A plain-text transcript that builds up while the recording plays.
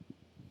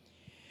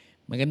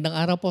Magandang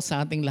araw po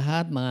sa ating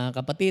lahat, mga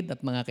kapatid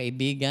at mga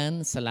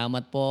kaibigan.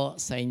 Salamat po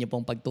sa inyo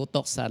pong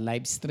pagtutok sa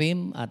live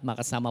stream at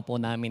makasama po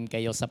namin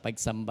kayo sa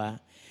pagsamba.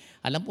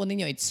 Alam po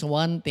ninyo, it's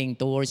one thing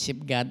to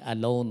worship God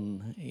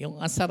alone. Yung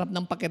ang sarap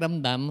ng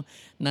pakiramdam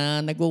na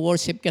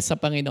nag-worship ka sa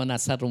Panginoon,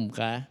 nasa room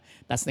ka,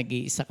 tapos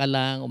nag-iisa ka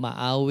lang,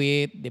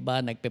 umaawit, di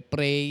ba,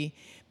 nagpe-pray.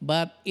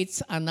 But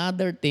it's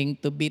another thing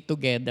to be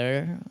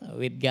together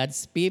with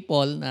God's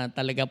people na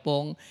talaga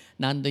pong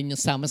nandun yung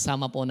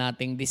sama-sama po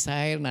nating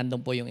desire, nandun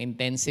po yung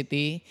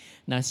intensity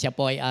na siya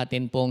po ay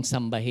atin pong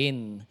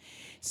sambahin.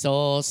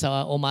 So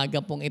sa umaga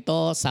pong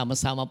ito,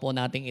 sama-sama po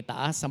nating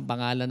itaas ang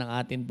pangalan ng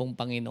atin pong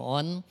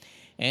Panginoon.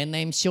 And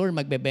I'm sure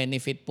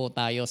magbe-benefit po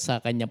tayo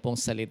sa kanya pong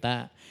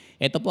salita.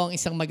 Ito po ang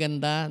isang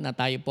maganda na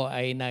tayo po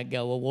ay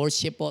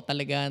nag-worship po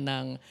talaga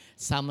ng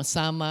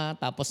sama-sama,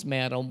 tapos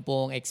meron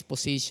pong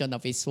exposition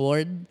of His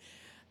Word.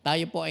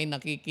 Tayo po ay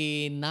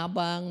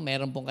nakikinabang,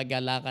 meron pong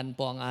kagalakan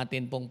po ang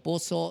atin pong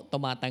puso,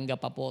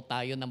 tumatanggap pa po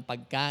tayo ng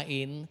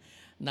pagkain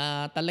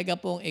na talaga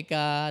pong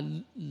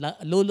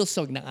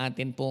ikalulusog ng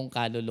atin pong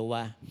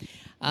kaluluwa.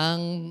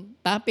 Ang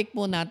topic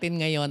po natin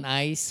ngayon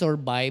ay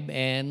survive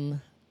and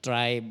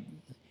thrive.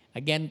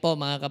 Again po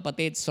mga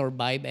kapatid,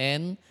 survive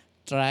and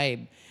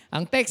thrive.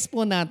 Ang text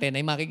po natin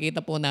ay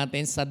makikita po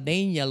natin sa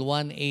Daniel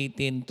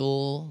 1:18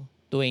 to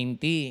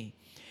 20.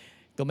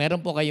 Kung meron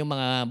po kayong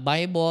mga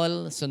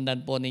Bible,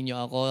 sundan po ninyo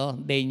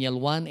ako, Daniel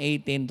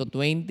 1:18 to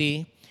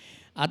 20.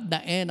 At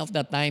the end of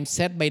the time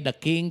set by the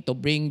king to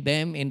bring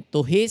them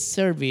into his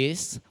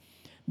service,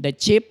 the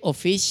chief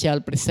official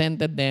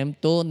presented them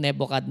to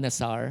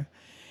Nebuchadnezzar.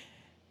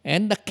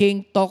 And the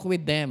king talked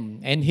with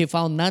them, and he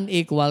found none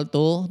equal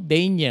to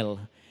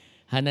Daniel,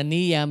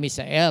 Hananiah,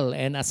 Mishael,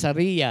 and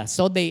Azariah.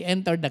 So they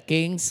entered the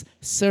king's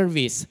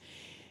service.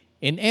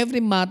 In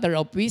every matter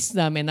of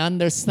wisdom and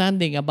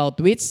understanding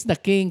about which the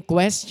king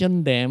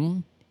questioned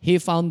them, he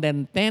found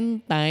them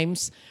 10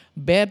 times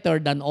better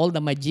than all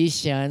the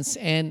magicians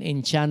and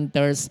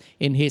enchanters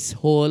in his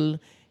whole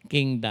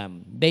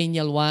kingdom.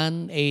 Daniel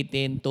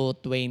 1:18 to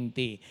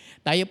 20.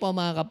 Tayo po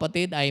mga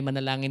kapatid ay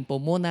manalangin po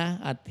muna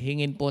at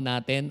hingin po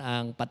natin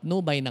ang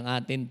patnubay ng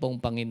atin pong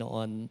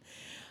Panginoon.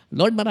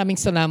 Lord, maraming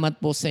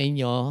salamat po sa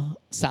inyo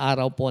sa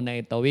araw po na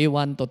ito. We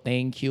want to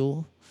thank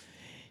you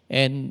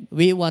and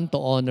we want to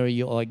honor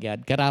you, O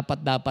God. Karapat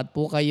dapat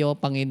po kayo,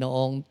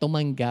 Panginoong,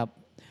 tumanggap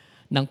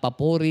ng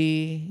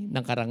papuri,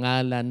 ng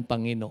karangalan,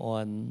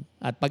 Panginoon,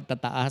 at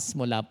pagtataas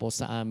mula po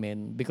sa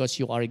amin. Because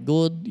you are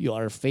good, you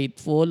are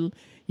faithful,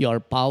 you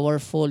are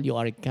powerful, you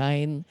are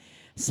kind.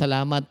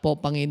 Salamat po,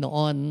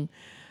 Panginoon,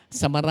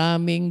 sa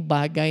maraming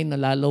bagay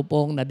na lalo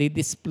pong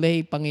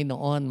nadidisplay,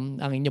 Panginoon,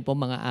 ang inyo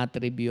pong mga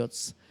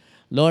attributes.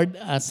 Lord,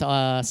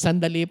 sa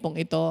sandali pong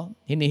ito,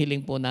 hinihiling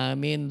po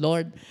namin,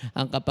 Lord,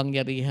 ang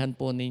kapangyarihan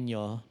po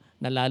ninyo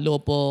na lalo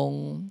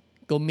pong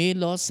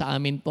kumilos sa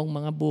amin pong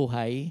mga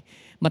buhay.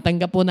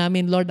 Matanggap po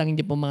namin, Lord, ang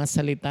inyong pong mga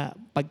salita,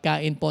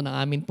 pagkain po ng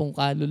amin pong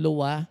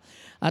kaluluwa.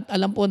 At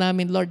alam po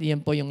namin, Lord, yan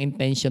po yung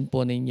intention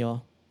po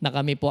ninyo, na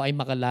kami po ay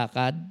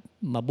makalakad,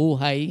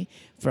 mabuhay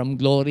from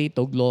glory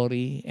to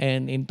glory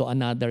and into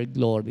another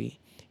glory.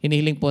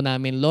 Hinihiling po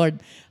namin,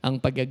 Lord, ang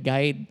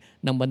pag-guide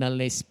ng Banal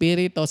na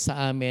Espiritu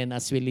sa amin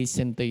as we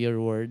listen to your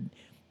word.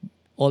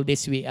 All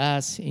this we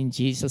ask in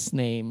Jesus'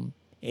 name.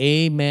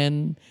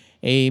 Amen,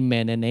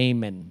 amen, and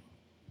amen.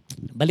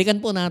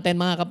 Balikan po natin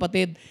mga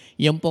kapatid,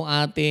 yung pong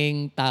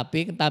ating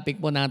topic. Ang topic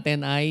po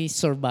natin ay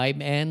survive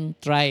and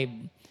thrive.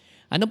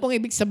 Ano pong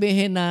ibig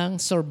sabihin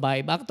ng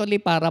survive? Actually,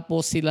 para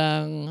po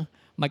silang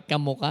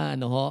magkamuka,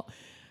 ano ho?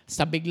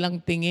 Sa biglang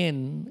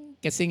tingin.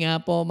 Kasi nga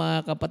po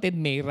mga kapatid,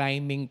 may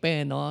rhyming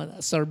pa, no?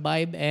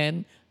 Survive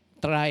and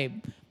thrive.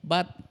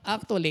 But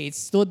actually,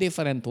 it's two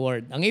different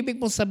words. Ang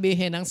ibig pong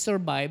sabihin ng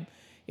survive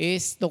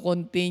is to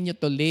continue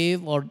to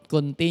live or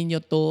continue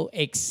to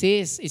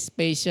exist,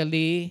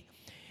 especially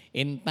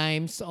in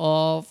times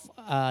of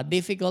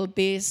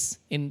difficulties,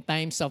 in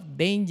times of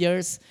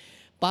dangers.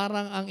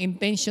 Parang ang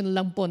intention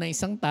lang po ng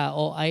isang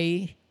tao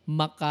ay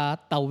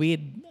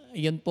makatawid.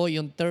 Yun po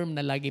yung term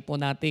na lagi po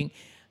nating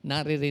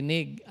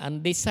naririnig.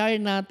 Ang desire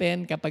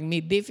natin kapag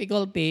may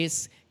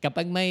difficulties,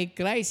 kapag may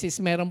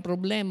crisis, merong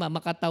problema,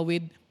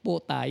 makatawid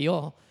po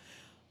tayo.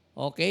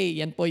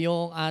 Okay, yan po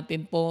yung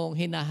atin pong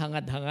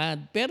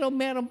hinahangad-hangad. Pero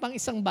meron pang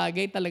isang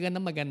bagay talaga na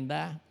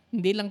maganda.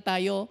 Hindi lang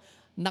tayo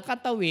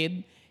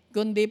nakatawid,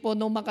 kundi po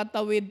nung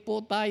makatawid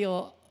po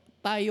tayo,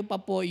 tayo pa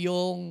po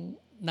yung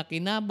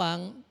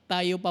nakinabang,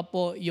 tayo pa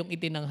po yung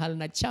itinanghal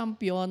na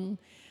champion,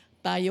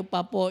 tayo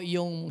pa po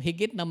yung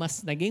higit na mas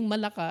naging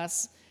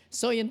malakas.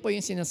 So yan po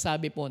yung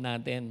sinasabi po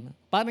natin.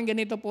 Parang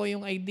ganito po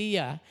yung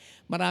idea.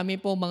 Marami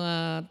po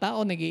mga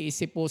tao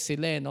nag-iisip po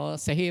sila, no?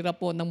 Sa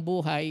hirap po ng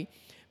buhay,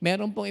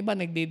 meron pong iba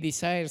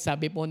nagde-desire.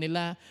 Sabi po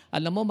nila,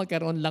 alam mo,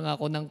 magkaroon lang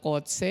ako ng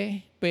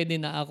kotse, pwede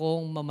na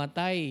akong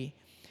mamatay.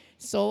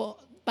 So,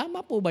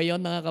 tama po ba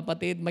yun mga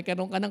kapatid?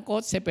 Magkaroon ka ng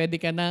kotse,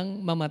 pwede ka nang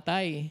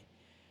mamatay.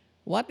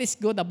 What is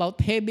good about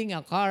having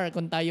a car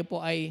kung tayo po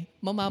ay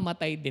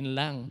mamamatay din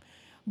lang?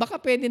 Baka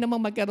pwede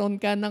namang magkaroon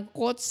ka ng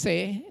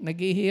kotse,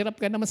 naghihirap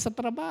ka naman sa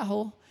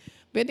trabaho,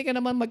 Pwede ka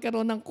naman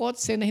magkaroon ng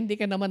kotse na hindi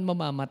ka naman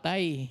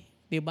mamamatay.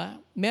 Di ba?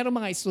 Meron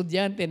mga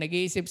estudyante,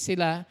 nag-iisip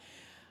sila,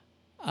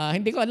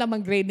 hindi ko alam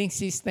ang grading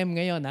system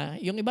ngayon.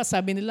 Yung iba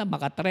sabi nila,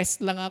 makatres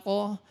lang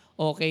ako,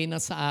 okay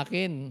na sa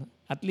akin.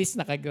 At least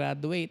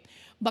nakagraduate.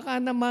 Baka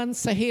naman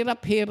sa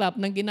hirap-hirap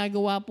ng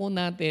ginagawa po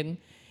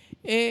natin,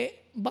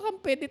 baka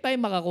pwede tayo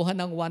makakuha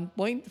ng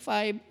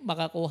 1.5,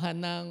 makakuha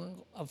ng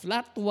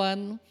flat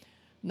 1,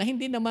 na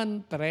hindi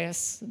naman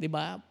tres, di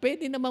ba?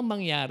 Pwede namang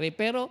mangyari.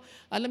 Pero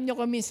alam nyo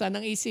kung minsan,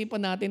 ang isipan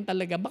natin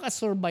talaga, baka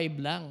survive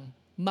lang,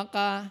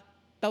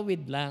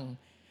 makatawid lang.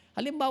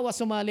 Halimbawa,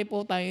 sumali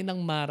po tayo ng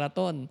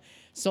marathon.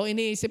 So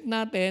iniisip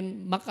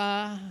natin,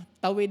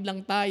 makatawid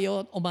lang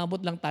tayo,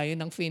 umabot lang tayo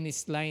ng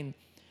finish line.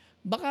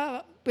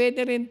 Baka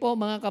pwede rin po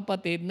mga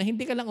kapatid na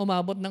hindi ka lang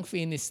umabot ng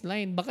finish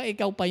line. Baka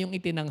ikaw pa yung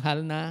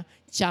itinanghal na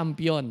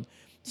champion.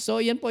 So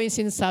yan po yung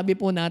sinasabi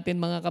po natin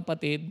mga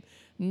kapatid,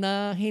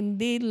 na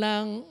hindi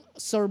lang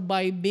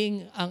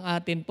surviving ang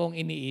atin pong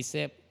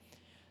iniisip.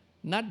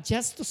 Not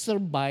just to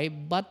survive,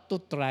 but to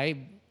thrive.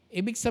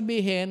 Ibig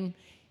sabihin,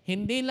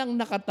 hindi lang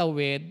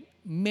nakatawid,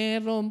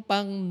 meron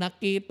pang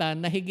nakita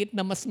na higit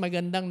na mas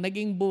magandang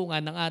naging bunga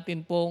ng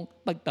atin pong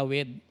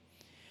pagtawid.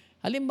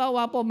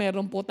 Halimbawa po,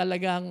 meron po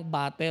talagang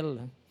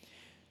battle.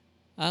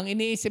 Ang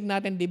iniisip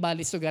natin, di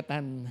bali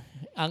sugatan.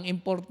 Ang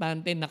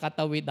importante,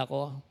 nakatawid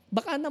ako.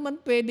 Baka naman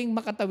pwedeng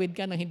makatawid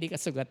ka nang hindi ka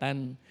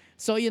sugatan.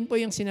 So yun po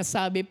yung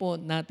sinasabi po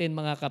natin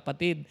mga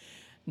kapatid,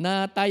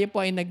 na tayo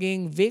po ay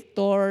naging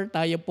victor,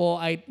 tayo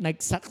po ay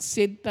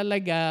nag-succeed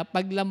talaga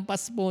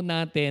paglampas po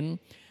natin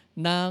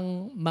ng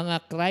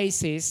mga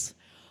crisis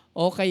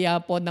o kaya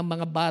po ng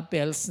mga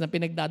battles na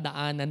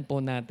pinagdadaanan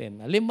po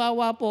natin.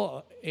 Halimbawa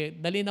po,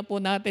 dali na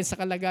po natin sa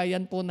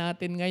kalagayan po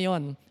natin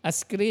ngayon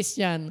as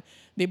Christian.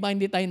 Di ba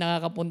hindi tayo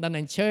nakakapunta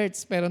ng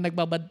church pero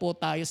nagbabad po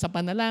tayo sa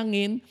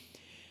panalangin.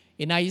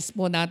 Inayos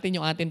po natin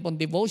yung atin pong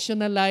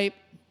devotional life.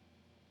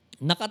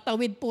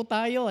 Nakatawid po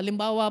tayo.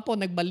 Halimbawa po,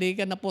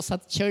 nagbalikan na po sa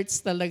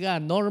church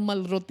talaga.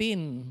 Normal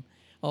routine.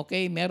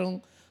 Okay, merong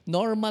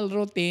normal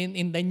routine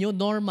in the new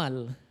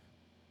normal.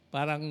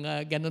 Parang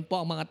ganun po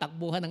ang mga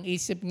takbuhan ng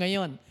isip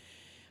ngayon.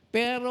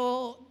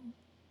 Pero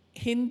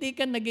hindi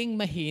ka naging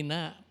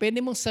mahina. Pwede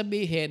mong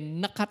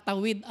sabihin,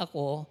 nakatawid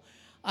ako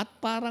at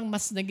parang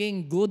mas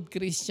naging good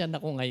Christian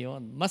ako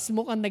ngayon. Mas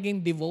mukhang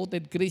naging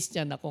devoted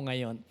Christian ako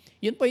ngayon.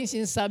 Yun po yung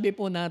sinasabi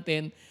po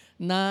natin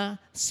na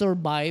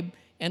survive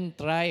and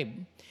thrive.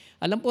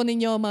 Alam po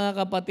ninyo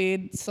mga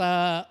kapatid,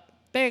 sa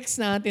text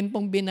na atin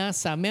pong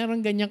binasa, meron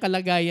ganyang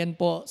kalagayan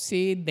po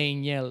si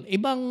Daniel.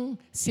 Ibang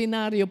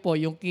senaryo po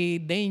yung kay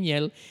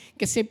Daniel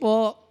kasi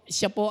po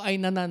siya po ay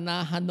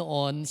nananahan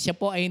noon, siya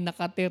po ay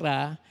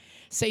nakatira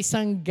sa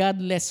isang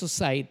godless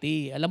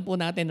society. Alam po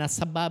natin na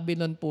sa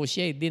Babylon po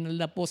siya.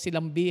 Dinala po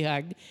silang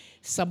bihag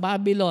sa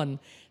Babylon.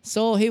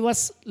 So he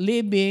was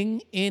living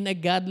in a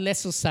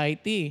godless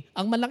society.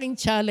 Ang malaking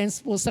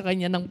challenge po sa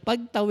kanya ng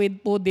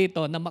pagtawid po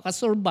dito na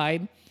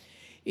makasurvive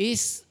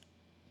is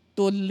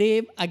to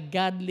live a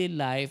godly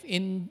life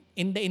in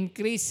the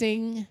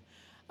increasing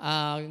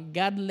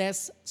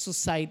godless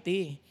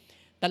society.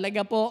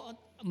 Talaga po,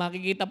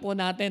 makikita po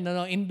natin,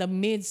 in the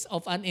midst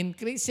of an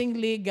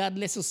increasingly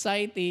godless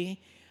society,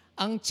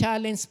 ang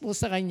challenge po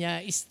sa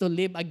kanya is to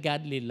live a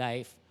godly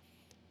life.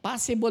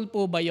 Possible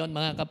po ba yon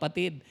mga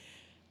kapatid?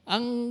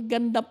 Ang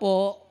ganda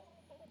po,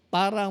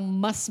 parang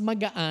mas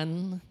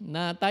magaan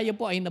na tayo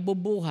po ay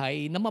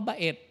nabubuhay na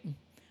mabait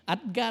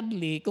at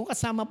godly kung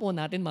kasama po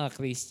natin mga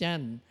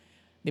Christian.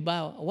 Di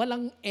ba?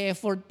 Walang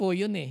effort po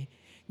yun eh.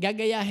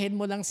 Gagayahin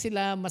mo lang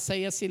sila,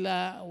 masaya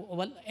sila,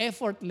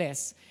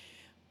 effortless.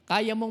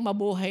 Kaya mong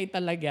mabuhay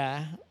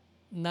talaga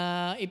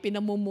na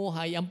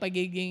ipinamumuhay ang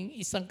pagiging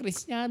isang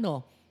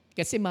Kristiyano.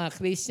 Kasi mga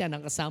Christian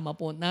ang kasama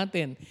po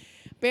natin.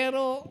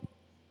 Pero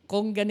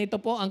kung ganito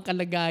po ang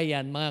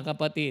kalagayan, mga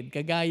kapatid,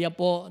 kagaya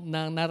po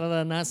ng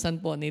nararanasan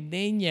po ni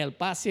Daniel,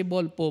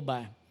 possible po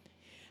ba?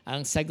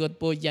 Ang sagot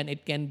po dyan,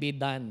 it can be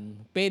done.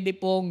 Pwede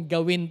pong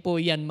gawin po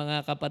yan,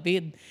 mga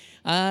kapatid.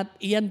 At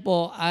iyan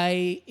po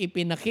ay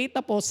ipinakita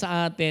po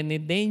sa atin ni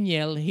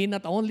Daniel, he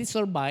not only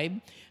survived,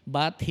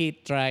 but he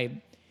thrived.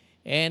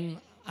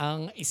 And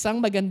ang isang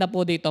maganda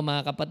po dito,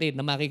 mga kapatid,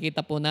 na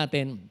makikita po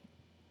natin,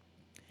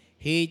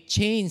 he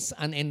changed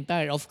an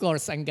entire, of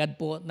course, ang God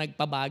po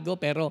nagpabago,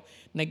 pero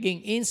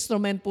naging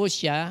instrument po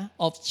siya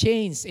of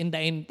change in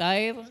the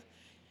entire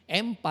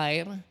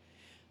empire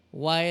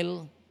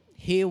while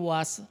he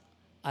was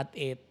at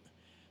it.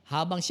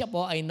 Habang siya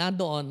po ay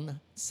nandoon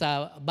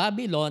sa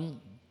Babylon,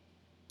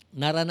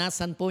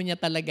 naranasan po niya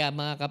talaga,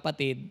 mga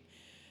kapatid,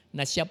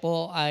 na siya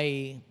po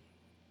ay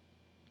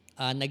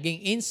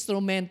naging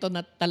instrumento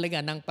na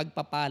talaga ng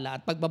pagpapala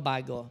at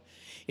pagbabago.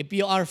 If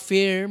you are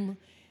firm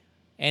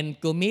and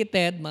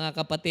committed, mga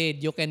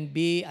kapatid, you can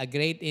be a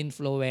great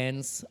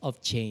influence of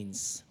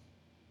change.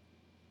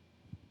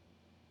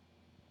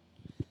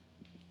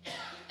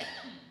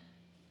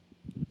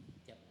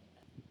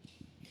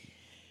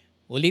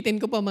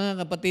 Ulitin ko pa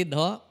mga kapatid,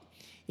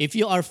 if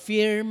you are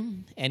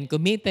firm and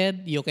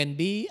committed, you can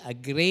be a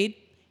great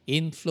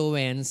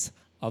influence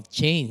of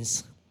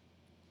change.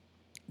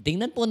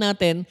 Tingnan po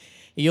natin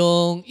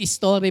yung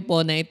story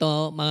po na ito,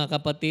 mga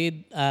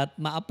kapatid, at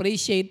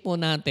ma-appreciate po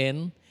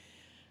natin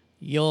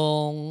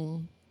yung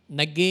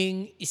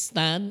naging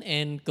stand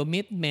and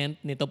commitment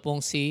nito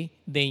pong si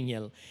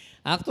Daniel.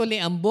 Actually,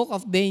 ang Book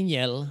of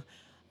Daniel,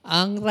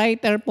 ang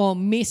writer po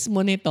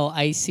mismo nito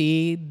ay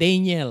si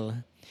Daniel.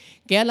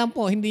 Kaya lang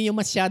po, hindi nyo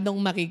masyadong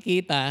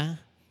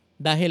makikita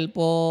dahil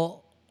po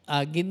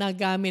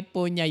ginagamit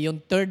po niya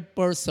yung third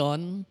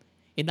person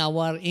in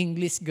our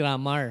English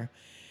grammar.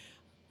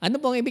 Ano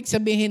pong ibig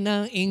sabihin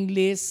ng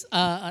English,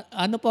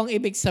 ano pong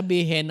ibig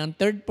sabihin ng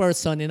third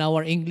person in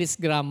our English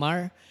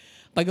grammar?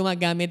 Pag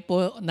gumagamit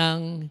po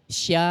ng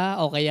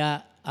siya o kaya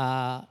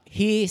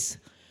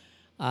his,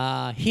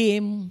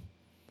 him,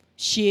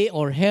 she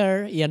or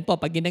her, yan po.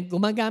 Pag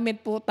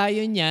gumagamit po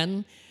tayo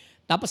niyan,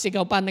 tapos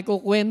ikaw pa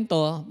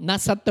nagkukwento,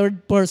 nasa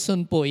third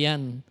person po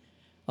yan.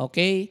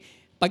 Okay?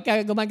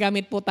 Pagka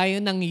gumagamit po tayo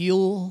ng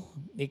you,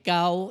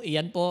 ikaw,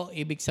 yan po,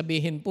 ibig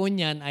sabihin po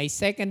niyan ay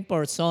second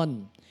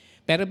person.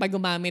 Pero pag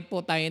gumamit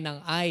po tayo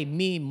ng I,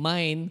 me,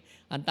 mine,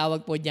 ang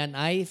tawag po diyan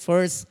ay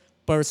first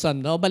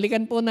person. No?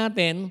 Balikan po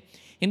natin,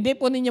 hindi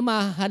po ninyo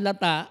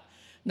mahalata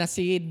na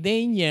si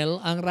Daniel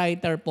ang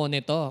writer po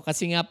nito.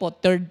 Kasi nga po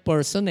third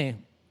person eh.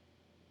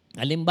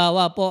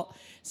 Halimbawa po,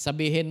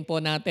 sabihin po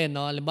natin,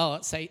 no?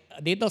 Halimbawa,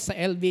 dito sa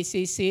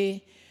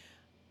LBCC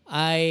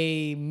ay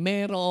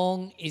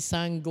merong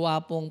isang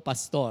gwapong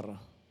pastor.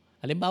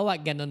 Halimbawa,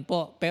 ganun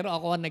po. Pero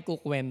ako ang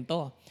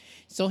nagkukwento.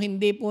 So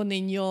hindi po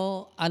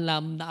ninyo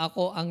alam na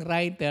ako ang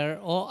writer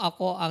o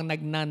ako ang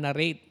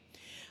nagnanarrate.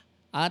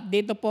 At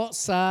dito po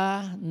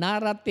sa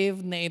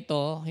narrative na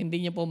ito,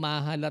 hindi niyo po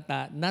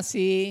mahalata na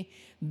si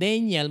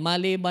Daniel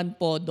maliban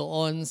po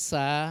doon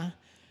sa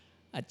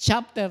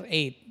chapter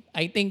 8.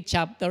 I think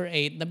chapter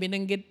 8 na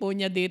binanggit po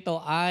niya dito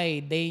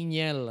ay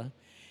Daniel.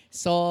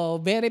 So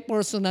very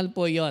personal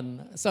po yon.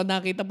 So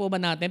nakita po ba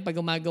natin pag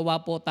gumagawa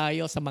po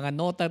tayo sa mga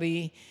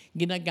notary,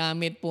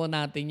 ginagamit po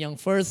natin yung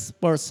first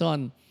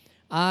person.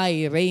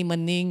 I, Ray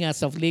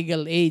Maningas of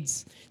Legal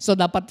Aids. So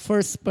dapat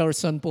first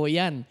person po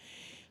yan.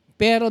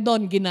 Pero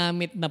doon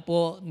ginamit na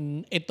po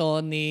ito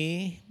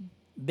ni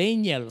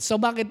Daniel. So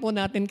bakit po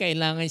natin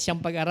kailangan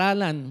siyang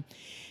pag-aralan?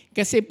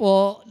 Kasi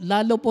po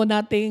lalo po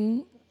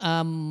nating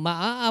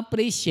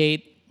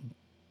ma-appreciate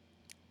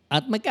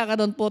at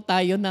magkakaroon po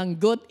tayo ng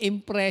good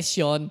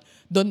impression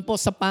doon po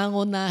sa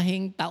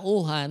pangunahing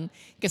tauhan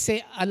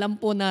kasi alam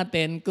po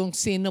natin kung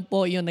sino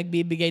po yung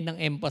nagbibigay ng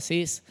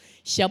emphasis.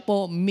 Siya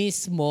po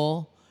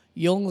mismo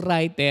yung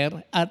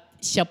writer at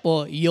siya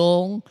po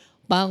yung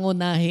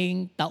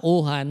pangunahing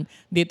tauhan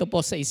dito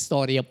po sa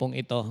istorya pong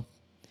ito.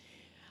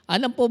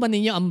 Alam po ba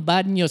ninyo ang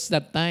bad news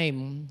that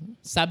time?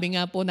 Sabi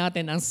nga po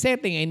natin, ang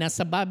setting ay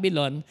nasa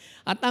Babylon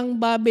at ang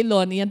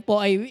Babylon, yan po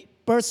ay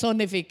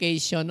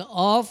personification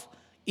of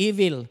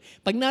evil.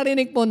 Pag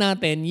narinig po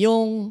natin,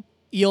 yung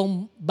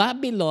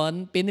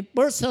Babylon,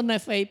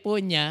 pinipersonify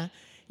po niya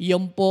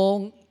yung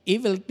pong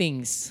evil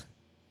things.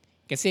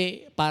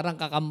 Kasi parang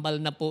kakambal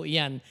na po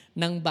yan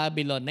ng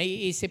Babylon.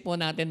 Naiisip po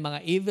natin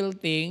mga evil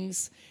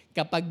things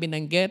kapag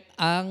binanggit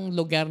ang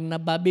lugar na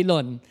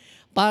Babylon.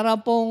 Para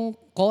pong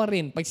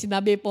Corinth, pag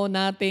sinabi po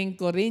natin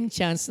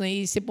Corinthians,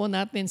 naiisip po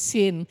natin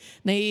sin,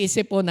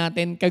 naiisip po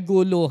natin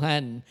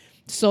kaguluhan.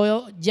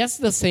 So, just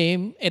the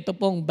same, ito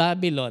pong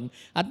Babylon.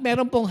 At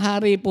meron pong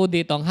hari po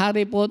dito. Ang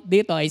hari po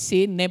dito ay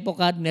si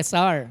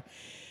Nebuchadnezzar.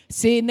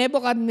 Si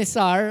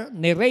Nebuchadnezzar,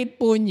 ni-raid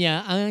po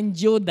niya ang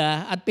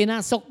Judah at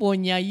pinasok po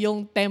niya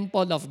yung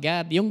temple of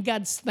God. Yung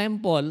God's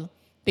temple,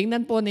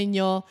 tingnan po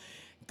ninyo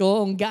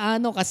kung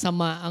gaano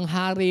kasama ang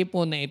hari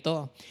po na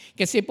ito.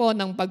 Kasi po,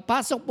 nang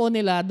pagpasok po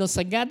nila doon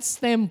sa God's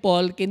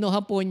temple,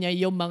 kinuha po niya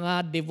yung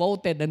mga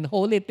devoted and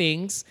holy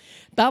things.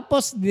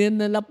 Tapos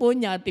dinala po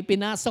niya at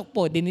ipinasok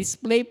po,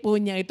 dinisplay po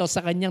niya ito sa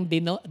kanyang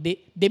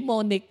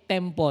demonic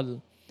temple.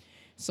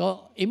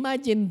 So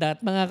imagine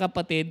that, mga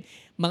kapatid,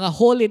 mga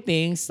holy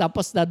things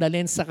tapos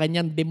dadalhin sa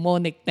kanyang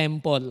demonic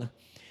temple.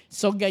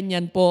 So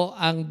ganyan po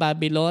ang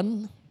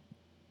Babylon,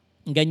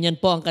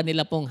 ganyan po ang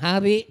kanila pong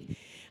hari.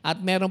 At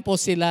meron po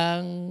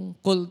silang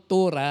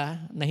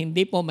kultura na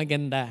hindi po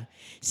maganda.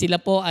 Sila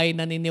po ay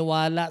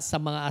naniniwala sa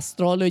mga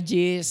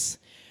astrologies.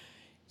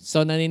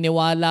 So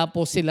naniniwala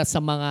po sila sa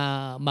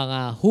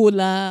mga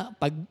hula,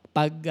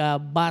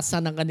 pagbasa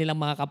ng kanilang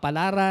mga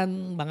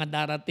kapalaran, mga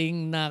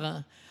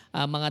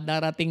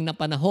darating na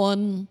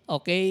panahon,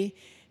 okay?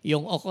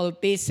 Yung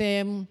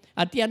occultism,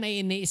 at yan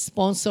ay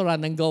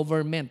ini-sponsoran ng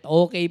government.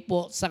 Okay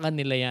po sa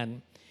kanila yan.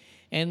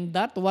 And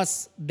that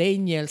was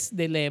Daniel's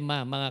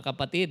dilemma, mga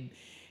kapatid.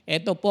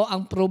 Ito po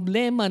ang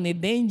problema ni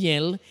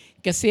Daniel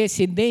kasi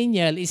si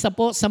Daniel, isa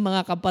po sa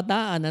mga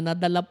kabataan na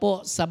nadala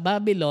po sa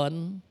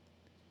Babylon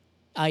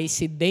ay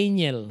si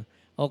Daniel.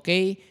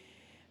 Okay?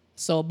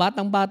 So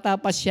batang-bata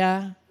pa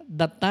siya,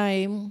 that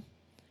time,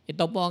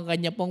 ito po ang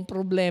kanya pong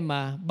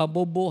problema,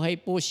 mabubuhay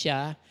po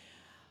siya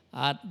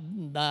at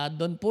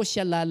doon po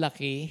siya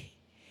lalaki,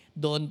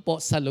 doon po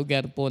sa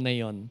lugar po na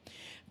yon.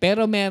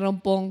 Pero meron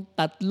pong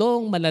 3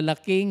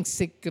 malalaking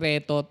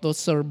sikreto to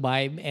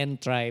survive and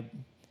thrive.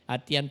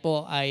 At yan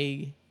po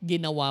ay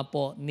ginawa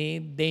po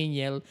ni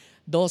Daniel.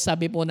 Though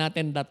sabi po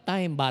natin that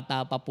time,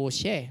 bata pa po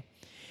siya.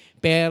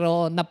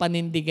 Pero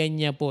napanindigan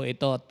niya po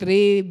ito.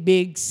 3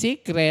 big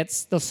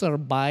secrets to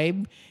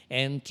survive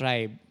and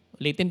thrive.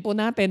 Ulitin po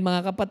natin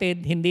mga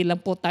kapatid, hindi lang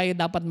po tayo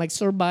dapat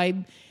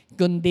mag-survive,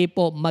 kundi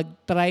po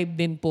mag-thrive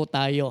din po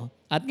tayo.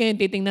 At ngayon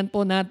titingnan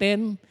po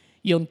natin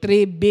yung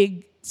 3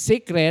 big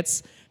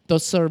secrets to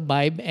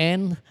survive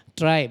and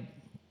thrive.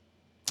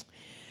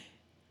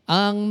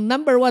 Ang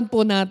number 1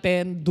 po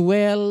natin,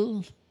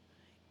 dwell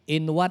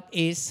in what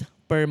is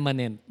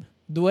permanent.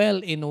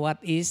 Dwell in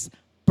what is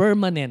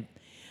permanent.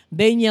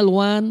 Daniel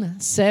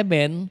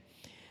 1:7,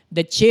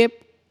 the chief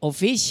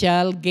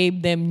official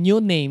gave them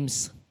new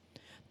names.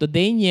 To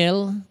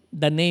Daniel,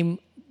 the name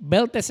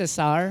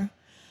Belteshazzar.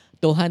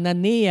 To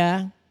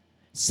Hananiah,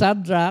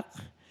 Shadrach.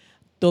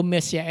 To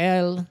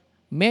Mishael,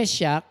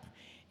 Meshach.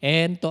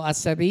 And to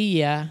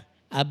Azariah,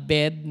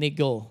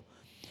 Abednego.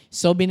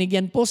 So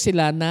binigyan po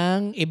sila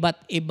ng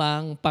iba't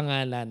ibang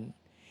pangalan.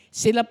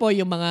 Sila po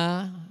yung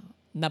mga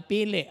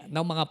napili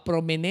ng mga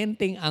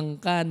prominenteng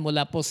angkan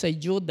mula po sa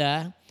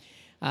Juda.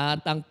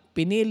 At ang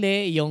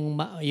pinili,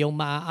 yung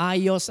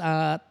maayos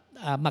at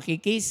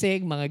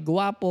makikisig, mga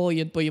guwapo,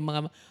 yun po yung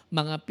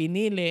mga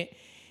pinili.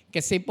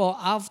 Kasi po,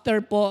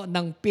 after po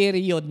ng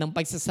period ng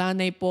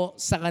pagsasanay po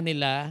sa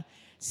kanila,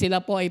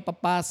 sila po ay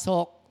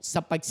papasok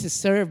sa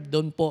pagsiserve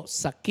doon po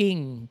sa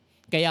king.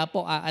 Kaya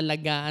po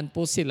aalagaan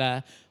po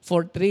sila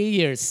for 3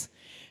 years.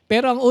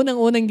 Pero ang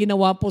unang-unang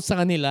ginawa po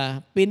sa kanila,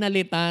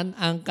 pinalitan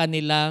ang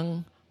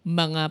kanilang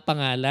mga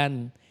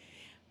pangalan.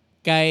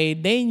 Kay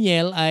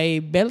Daniel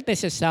ay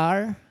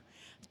Belteshazzar,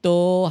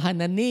 to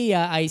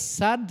Hananiah ay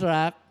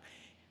Shadrach,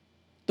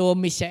 to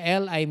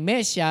Mishael ay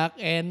Meshach,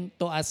 and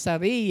to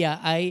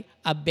Azariah ay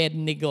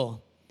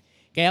Abednego.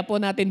 Kaya po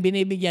natin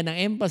binibigyan ng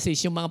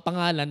emphasis yung mga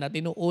pangalan at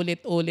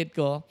inuulit-ulit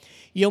ko.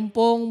 Yung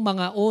pong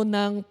mga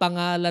unang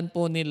pangalan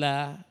po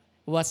nila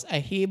was a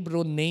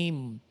Hebrew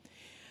name.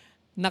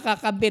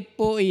 Nakakabit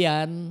po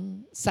iyan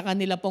sa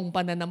kanila pong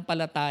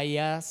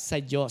pananampalataya sa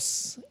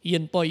Diyos.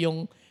 Yun po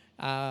yung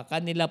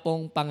kanila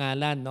pong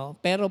pangalan. No?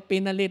 Pero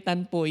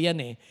pinalitan po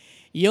yan eh.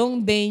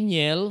 Yung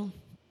Daniel,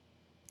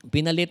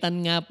 pinalitan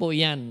nga po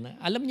yan.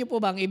 Alam niyo po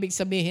ba ang ibig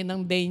sabihin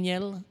ng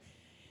Daniel?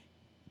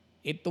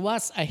 It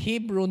was a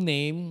Hebrew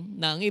name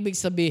na ang ibig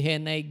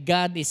sabihin ay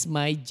God is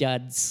my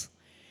judge.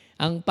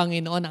 Ang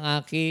Panginoon ang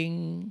aking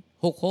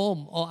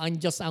hukom o ang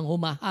Diyos ang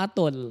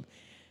humahatol.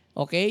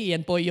 Okay,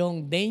 yan po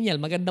yung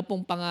Daniel. Maganda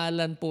pong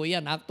pangalan po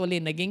yan.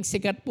 Actually, naging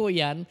sikat po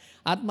yan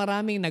at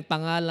maraming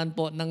nagpangalan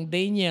po ng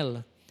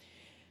Daniel.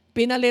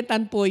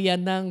 Pinalitan po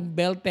yan ng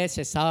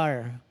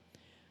Belteshazzar.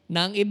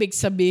 Na ang ibig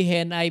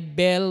sabihin ay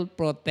Bel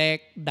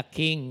protect the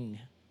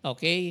king.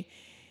 Okay?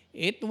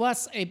 It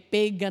was a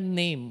pagan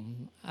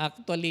name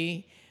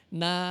actually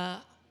na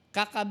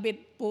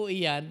kakabit po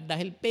iyan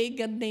dahil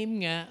pagan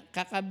name nga,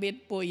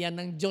 kakabit po iyan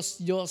ng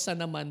Diyos-Diyosa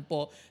naman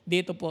po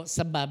dito po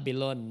sa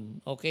Babylon.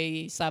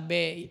 Okay?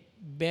 Sabi,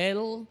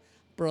 Bel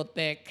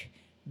protect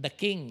the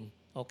king.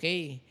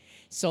 Okay?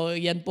 So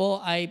yan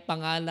po ay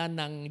pangalan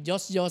ng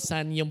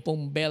Diyos-Diyosan, yung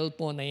pong Bel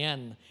po na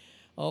yan.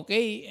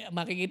 Okay,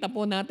 makikita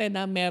po natin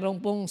na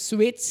merong pong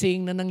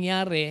switching na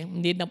nangyari.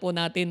 Hindi na po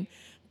natin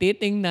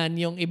titingnan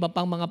yung iba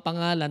pang mga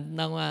pangalan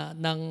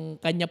ng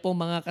kanya pong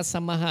mga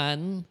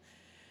kasamahan.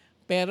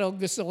 Pero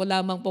gusto ko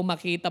lamang po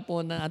makita po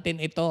natin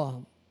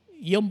ito.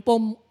 Yung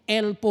pong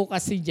L po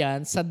kasi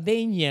dyan, sa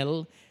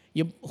Daniel,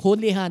 yung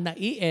hulihan na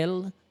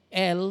EL,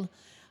 L,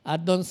 at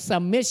doon sa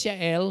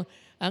Mishael,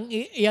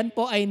 yan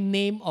po ay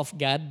name of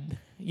God.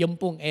 Yung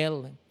pong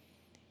L.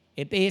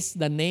 It is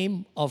the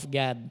name of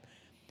God.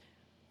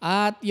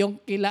 At yung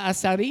kila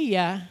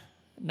Azariah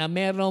na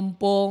meron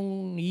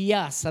pong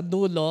ya sa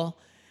dulo,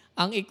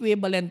 ang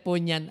equivalent po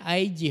niyan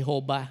ay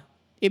Jehovah.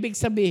 Ibig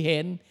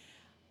sabihin,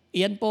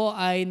 yan po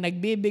ay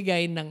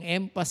nagbibigay ng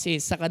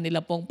emphasis sa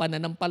kanila pong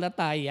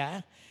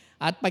pananampalataya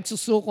at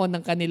pagsusuko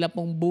ng kanila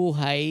pong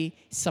buhay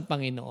sa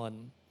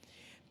Panginoon.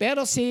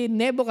 Pero si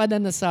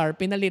Nebuchadnezzar,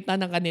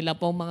 pinalitan ng kanila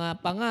pong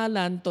mga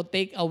pangalan to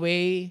take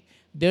away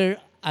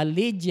their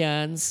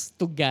allegiance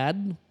to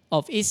God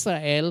of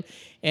Israel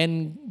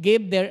and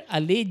give their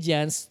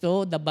allegiance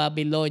to the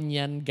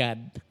Babylonian God.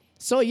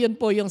 So yun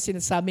po yung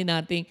sinasabi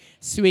nating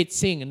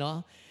switching.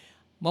 No?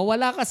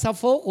 Mawala ka sa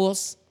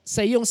focus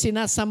sa iyong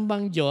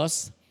sinasambang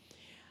Diyos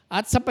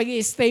at sa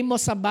pag-i-stay mo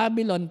sa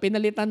Babylon,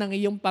 pinalitan ng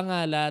iyong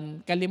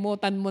pangalan,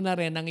 kalimutan mo na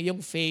rin ang iyong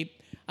faith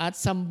at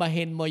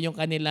sambahin mo yung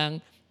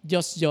kanilang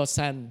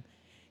Diyos-Diyosan.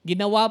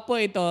 Ginawa po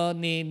ito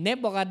ni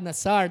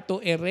Nebuchadnezzar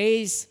to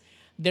erase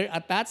their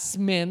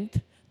attachment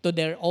to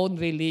their own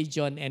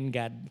religion and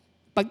God.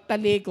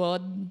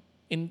 Pagtalikod,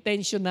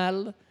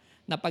 intentional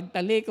na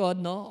pagtalikod,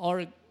 no?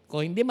 Or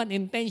kung hindi man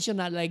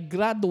intentional, ay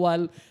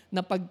gradual na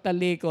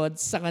pagtalikod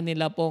sa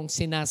kanila pong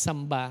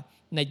sinasamba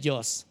na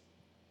Diyos.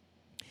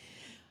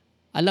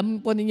 Alam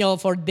po ninyo,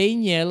 for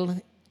Daniel,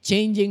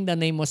 changing the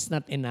name was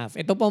not enough.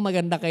 Ito po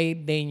maganda kay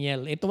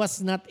Daniel. It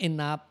was not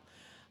enough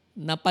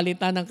na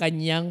palitan ng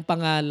kanyang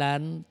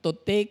pangalan to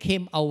take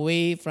him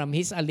away from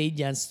his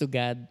allegiance to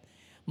God.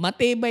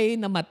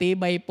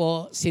 matibay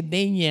po si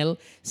Daniel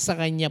sa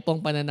kanya pong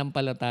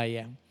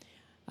pananampalataya.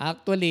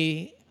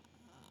 Actually,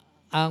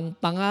 ang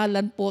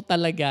pangalan po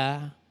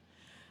talaga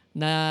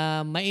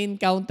na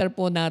ma-encounter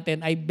po natin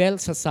ay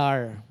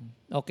Belshazzar.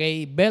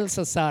 Okay,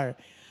 Belshazzar.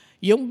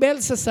 Yung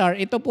Belshazzar,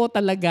 ito po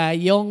talaga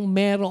yung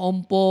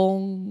meron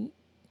pong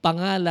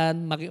pangalan.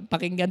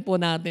 Pakinggan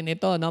po natin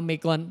ito, no? May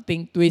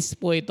konting twist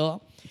po ito.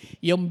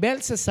 Yung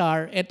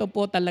Belshazzar, ito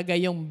po talaga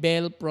yung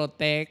Bel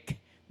protect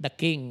the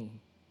king.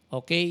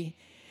 Okay?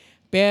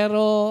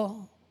 Pero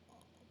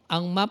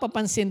ang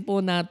mapapansin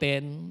po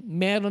natin,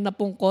 meron na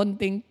pong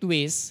konting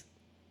twist.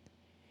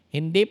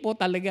 Hindi po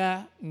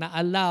talaga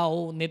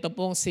na-allow nito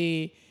pong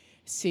si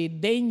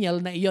Daniel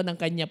na iyon ang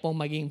kanya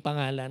pong maging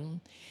pangalan.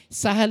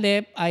 Sa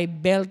halip ay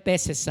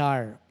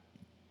Belteshazzar.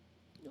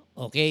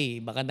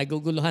 Okay, baka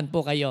naguguluhan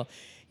po kayo.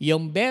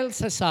 Yung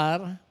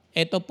Belshazzar,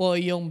 ito po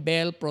yung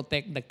Bel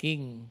protect the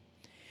king.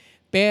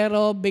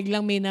 Pero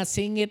biglang may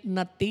nasingit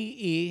na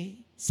TE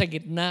sa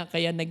gitna,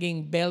 kaya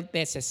naging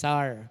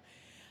Belteshazzar.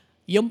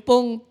 Yung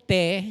pong T,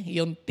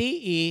 yung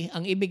TE,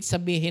 ang ibig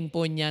sabihin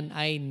po niyan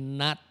ay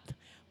not.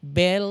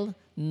 Bel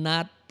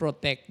not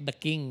protect the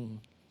king.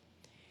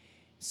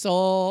 So,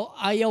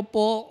 ayaw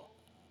po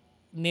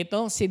nito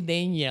si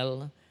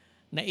Daniel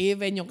na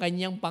even yung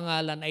kanyang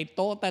pangalan ay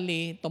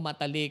totally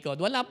tumatalikod.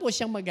 Wala po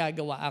siyang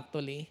magagawa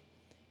actually.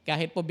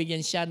 Kahit po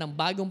bigyan siya ng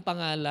bagong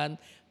pangalan,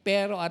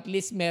 pero at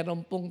least meron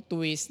pong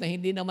twist na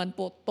hindi naman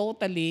po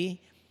totally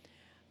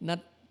na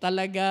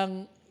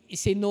talagang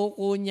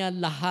isinuko niya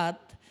lahat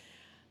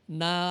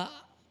na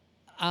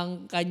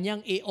ang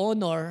kanyang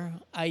i-honor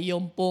ay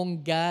yung pong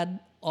God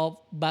of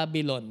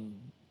Babylon.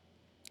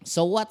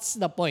 So what's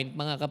the point,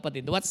 mga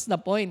kapatid? What's the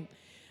point?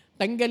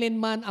 Tanggalin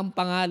man ang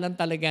pangalan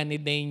talaga ni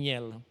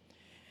Daniel.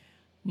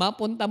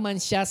 Mapunta man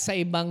siya sa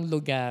ibang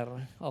lugar,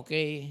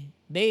 okay?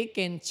 They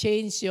can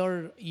change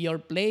your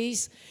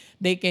place,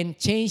 they can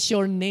change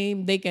your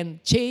name, they can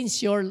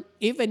change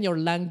even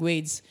your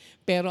language,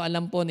 pero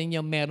alam po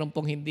ninyo, meron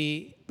pong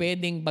hindi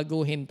pwedeng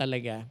baguhin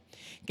talaga.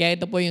 Kaya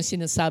ito po yung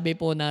sinasabi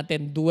po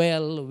natin,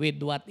 dwell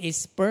with what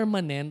is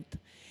permanent.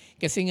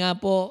 Kasi nga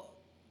po,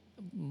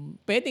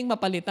 pwedeng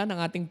mapalitan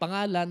ang ating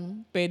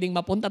pangalan, pwedeng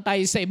mapunta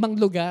tayo sa ibang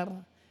lugar,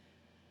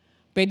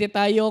 pwede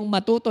tayong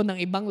matuto ng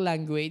ibang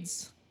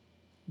language,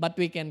 but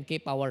we can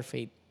keep our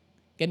faith.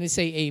 Can we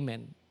say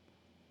amen?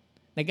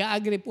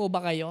 Nag-a-agree po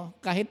ba kayo?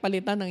 Kahit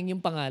palitan ng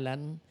inyong pangalan,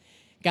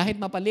 kahit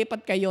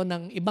mapalipat kayo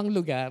ng ibang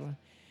lugar,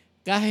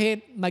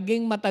 kahit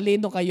maging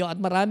matalino kayo at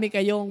marami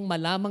kayong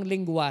malamang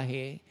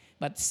lingwahe,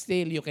 but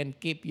still you can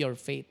keep your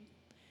faith.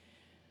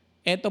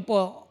 Ito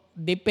po,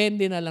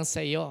 depende na lang sa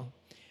iyo.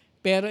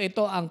 Pero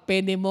ito ang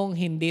pwede mong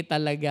hindi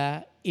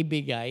talaga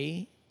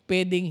ibigay,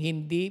 pwedeng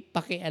hindi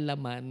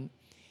pakialaman,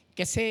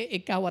 kasi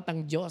ikaw at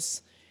ang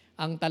Diyos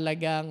ang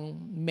talagang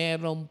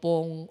meron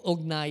pong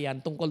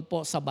ugnayan tungkol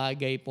po sa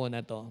bagay po na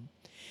to.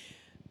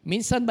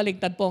 Minsan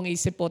baligtad po ang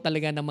isip po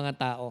talaga ng mga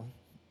tao.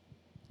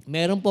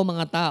 Meron po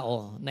mga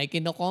tao na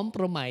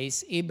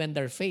ikino-compromise even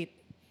their faith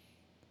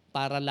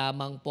para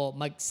lamang po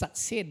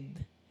mag-succeed.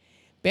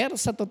 Pero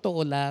sa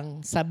totoo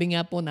lang, sabi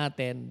nga po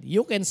natin,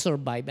 you can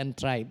survive and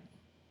thrive.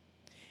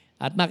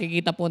 At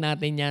makikita po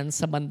natin yan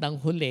sa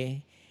bandang huli.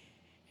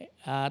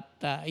 At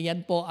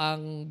yan po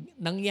ang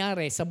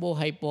nangyari sa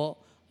buhay po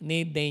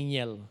ni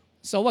Daniel.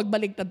 So wag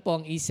baligtad po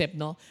ang isip,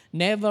 no?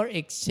 Never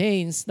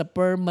exchange the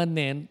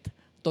permanent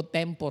to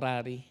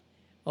temporary.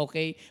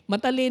 Okay?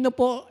 Matalino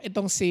po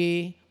itong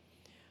si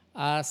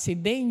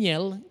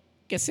Daniel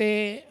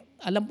kasi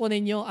alam po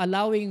ninyo,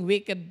 allowing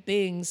wicked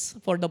things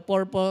for the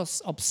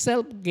purpose of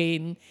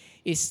self-gain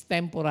is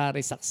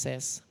temporary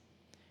success.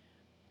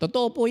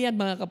 Totoo po yan,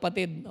 mga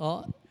kapatid.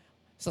 Oh.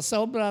 Sa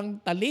sobrang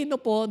talino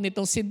po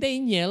nitong si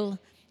Daniel,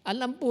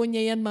 alam po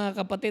niya yan,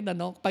 mga kapatid.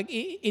 Pag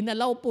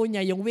inalaw po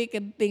niya yung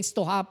wicked things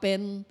to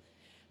happen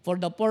for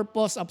the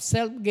purpose of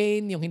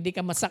self-gain, yung hindi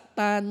ka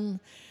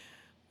masaktan,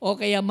 o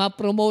kaya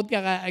ma-promote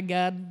ka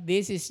kaagad,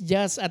 this is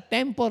just a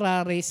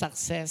temporary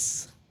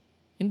success.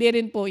 Hindi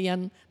rin po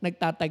yan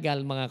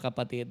nagtatagal, mga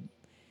kapatid.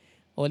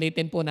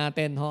 Ulitin po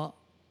natin,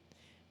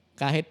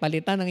 kahit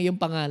palitan ang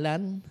iyong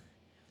pangalan,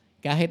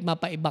 kahit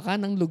mapaiba ka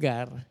ng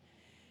lugar,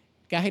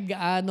 kahit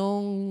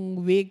gaanong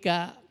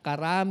wika,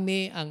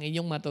 karami ang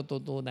inyong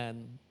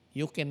matututunan,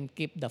 you can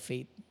keep the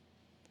faith.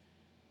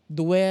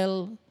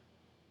 Dwell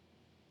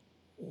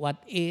what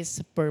is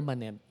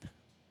permanent.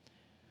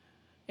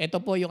 Ito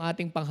po yung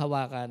ating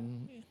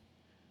panghawakan.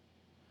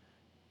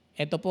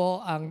 Ito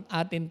po ang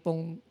atin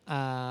pong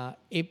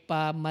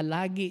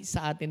ipamalagi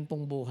sa atin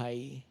pong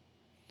buhay.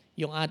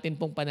 Yung atin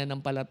pong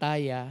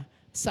pananampalataya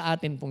sa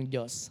atin pong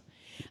Diyos.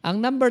 Ang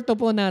number 2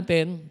 po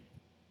natin,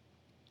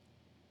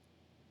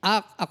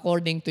 act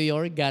according to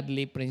your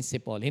godly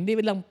principle. Hindi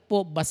lang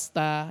po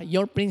basta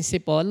your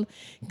principle,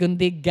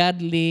 kundi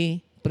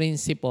godly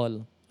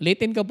principle.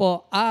 Ulitin ko po,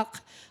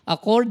 act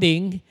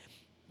according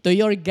to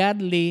your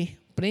godly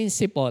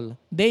principle.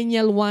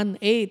 Daniel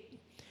 1:8.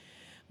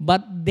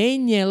 But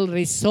Daniel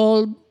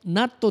resolved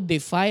not to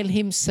defile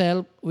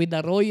himself with the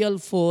royal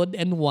food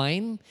and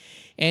wine,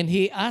 and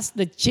he asked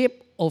the chief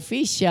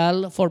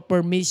official for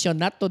permission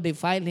not to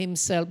defile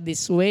himself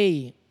this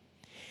way.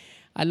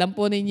 Alam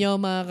po ninyo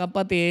mga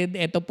kapatid,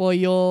 ito po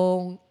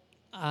yung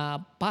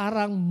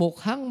parang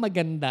mukhang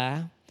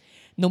maganda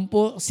nung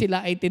po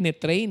sila ay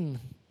tinitrain.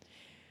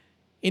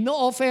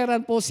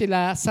 Ino-offeran po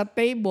sila sa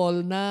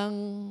table ng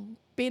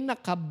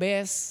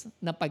pinaka-best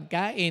na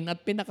pagkain at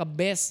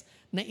pinaka-best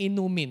na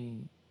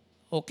inumin.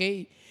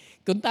 Okay?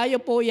 Kung tayo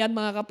po yan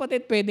mga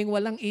kapatid, pwedeng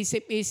walang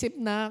isip-isip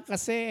na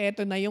kasi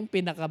ito na yung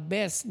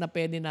pinaka-best na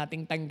pwede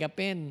nating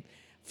tanggapin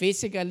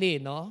physically,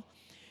 no?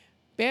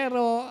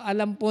 Pero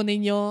alam po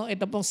ninyo,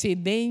 ito pong si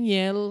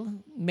Daniel,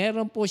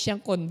 meron po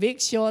siyang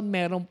conviction,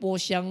 meron po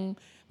siyang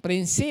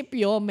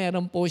prinsipyo,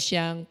 meron po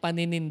siyang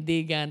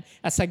paninindigan.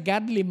 As a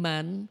godly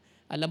man,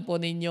 alam po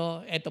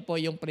ninyo, ito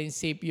po yung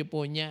prinsipyo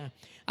po niya.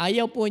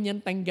 Ayaw po niyang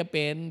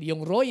tanggapin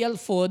yung royal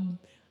food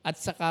at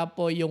saka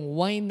po yung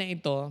wine na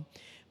ito.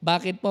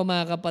 Bakit po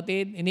mga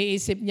kapatid?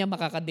 Iniisip niya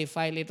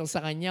makaka-defile ito sa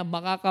kanya,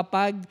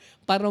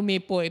 makakapagparumi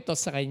po ito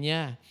sa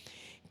kanya.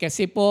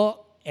 Kasi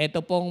po,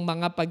 ito pong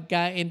mga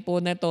pagkain po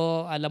na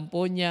ito, alam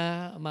po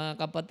niya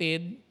mga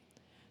kapatid,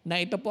 na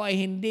ito po ay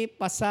hindi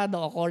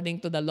pasado according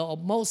to the law of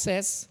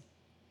Moses,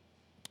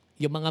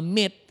 yung mga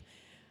meat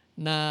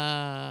na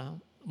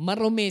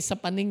marumi sa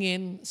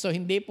paningin, so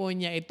hindi po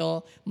niya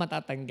ito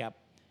matatanggap.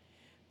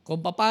 Kung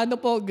paano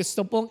po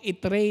gusto pong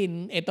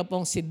i-train, ito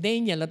pong si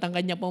Daniel at ang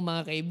kanya pong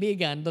mga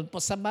kaibigan, doon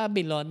po sa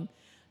Babylon,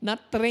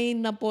 na-train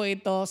na po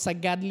ito sa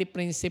godly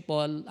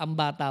principle ang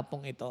bata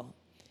pong ito.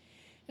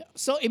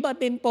 So iba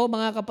din po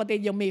mga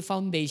kapatid yung may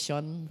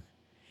foundation.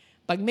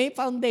 Pag may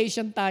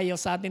foundation tayo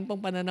sa atin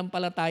pong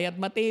pananampalataya at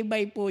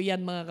matibay po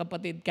yan mga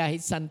kapatid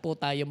kahit saan po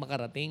tayo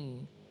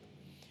makarating.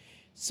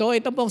 So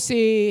ito pong si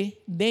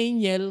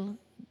Daniel,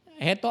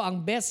 ito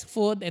ang best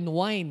food and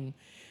wine.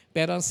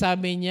 Pero ang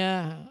sabi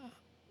niya,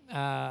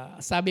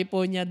 sabi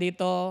po niya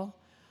dito,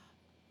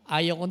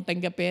 ayaw kong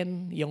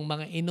tanggapin yung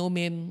mga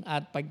inumin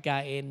at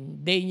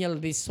pagkain. Daniel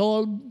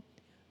resolved,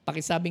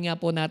 pakisabi nga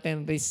po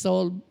natin,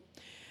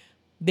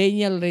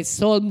 Daniel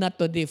resolved not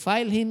to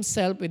defile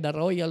himself with the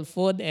royal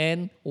food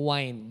and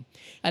wine.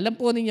 Alam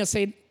po ninyo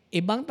sa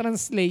ibang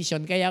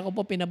translation, kaya ako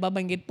po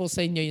pinababanggit po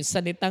sa inyo yung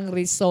salitang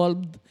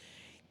resolved.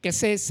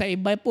 Kasi sa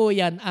iba po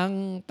yan,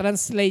 ang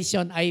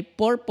translation ay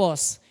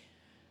purpose.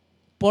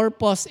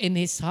 Purpose in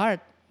his heart.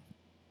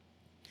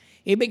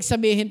 Ibig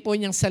sabihin po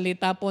niyang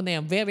salita po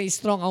na yan, very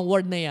strong ang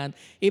word na yan.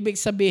 Ibig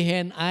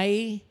sabihin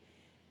ay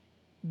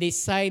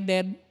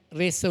decided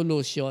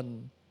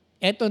resolution.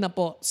 Eto na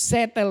po,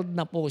 settled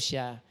na po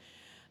siya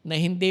na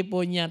hindi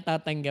po niya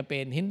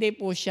tatanggapin. Hindi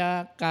po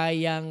siya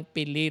kayang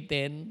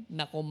pilitin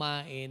na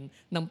kumain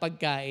ng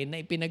pagkain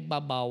na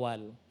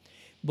ipinagbabawal.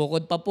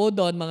 Bukod pa po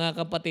doon mga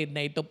kapatid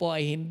na ito po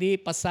ay hindi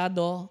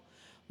pasado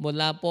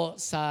mula po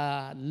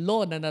sa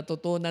law na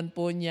natutunan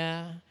po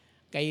niya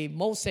kay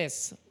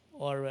Moses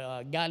or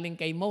galing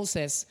kay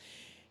Moses.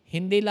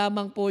 Hindi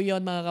lamang po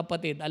yon mga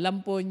kapatid.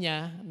 Alam po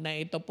niya na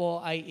ito po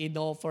ay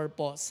in-offer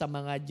po sa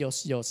mga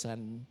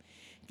Diyos-Diyosan.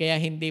 Kaya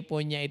hindi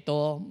po niya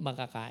ito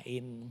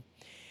makakain.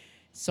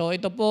 So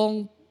ito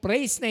pong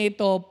praise na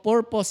ito,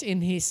 purpose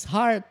in his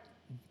heart.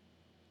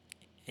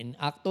 And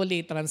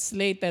actually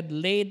translated,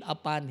 laid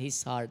upon his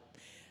heart.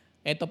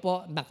 Ito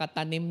po,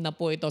 nakatanim na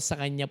po ito sa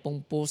kanya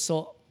pong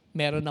puso.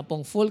 Meron na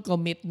pong full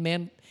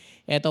commitment.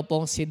 Ito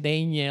pong si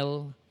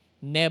Daniel,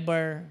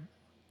 never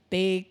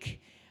take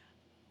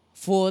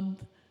food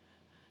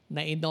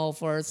na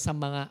in-offer sa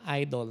mga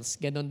idols.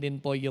 Ganon din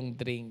po yung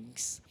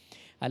drinks.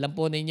 Alam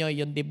po ninyo,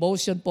 yung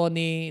devotion po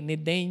ni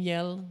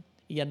Daniel,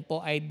 yan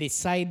po ay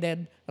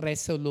decided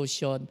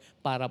resolution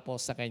para po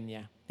sa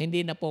kanya.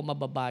 Hindi na po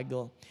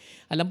mababago.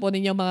 Alam po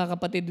ninyo mga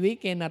kapatid, we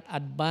cannot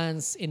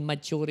advance in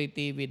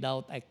maturity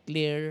without a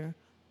clear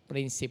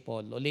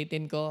principle.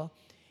 Ulitin ko,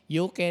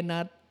 you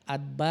cannot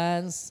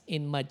advance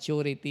in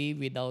maturity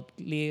without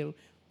clear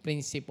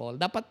principle.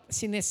 Dapat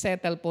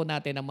sinesettle po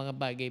natin ang mga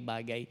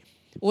bagay-bagay.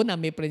 Una,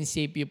 may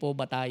prinsipyo po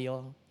ba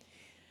tayo?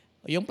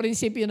 Yung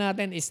prinsipyo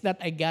natin, is that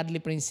a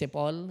godly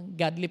principle?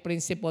 Godly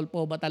principle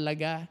po ba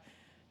talaga?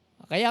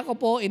 Kaya ko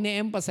po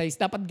ini-emphasize,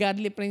 dapat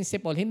godly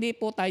principle. Hindi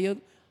po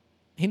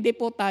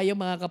tayo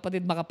mga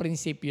kapatid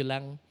makaprinsipyo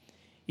lang.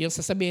 Yung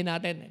sasabihin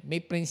natin,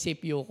 may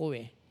prinsipyo ko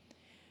eh.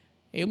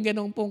 Yung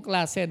ganong pong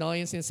klase, no?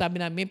 Yung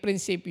sinasabi na may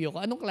prinsipyo ko.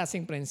 Anong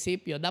klaseng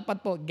prinsipyo? Dapat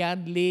po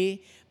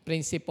godly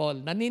principle.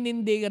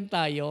 Naninindigan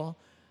tayo,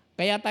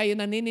 kaya tayo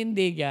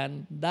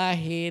naninindigan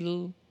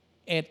dahil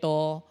ito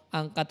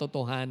ang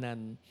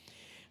katotohanan.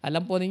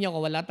 Alam po ninyo,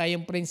 kung wala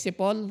tayong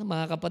principle,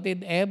 mga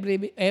kapatid,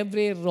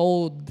 every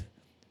road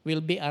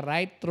will be a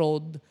right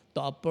road to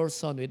a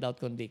person without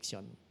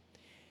conviction.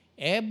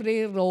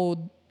 Every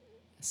road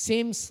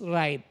seems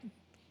right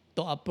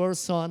to a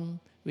person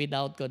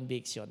without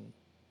conviction.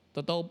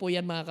 Totoo po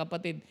yan mga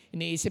kapatid.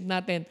 Iniisip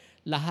natin,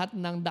 lahat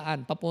ng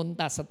daan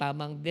papunta sa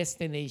tamang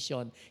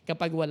destination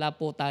kapag wala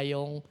po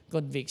tayong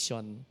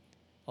conviction.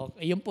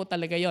 Yun po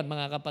talaga yon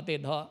mga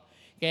kapatid.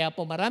 Kaya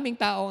po maraming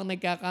tao ang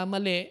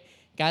nagkakamali,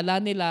 kala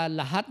nila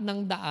lahat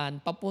ng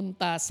daan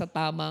papunta sa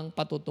tamang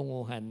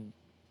patutunguhan.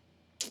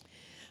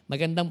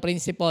 Magandang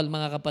principle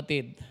mga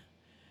kapatid,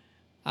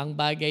 ang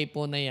bagay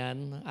po na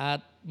yan.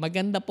 At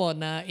maganda po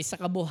na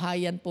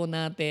isakabuhayan po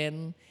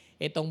natin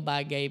itong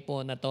bagay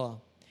po na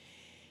to.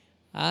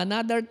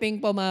 Another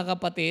thing po mga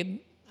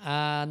kapatid,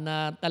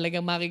 na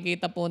talagang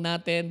makikita po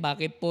natin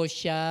bakit po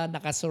siya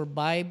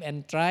nakasurvive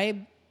and thrive.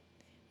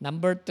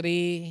 Number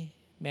 3,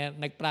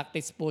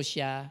 nag-practice po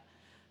siya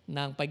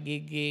ng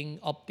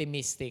pagiging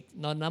optimistic.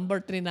 No,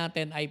 number 3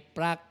 natin ay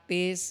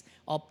practice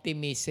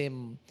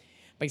optimism.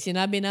 Pag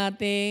sinabi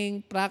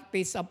nating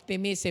practice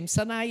optimism,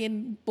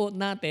 sanayin po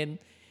natin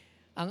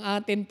ang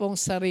atin pong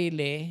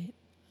sarili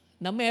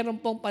na meron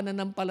pong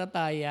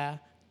pananampalataya,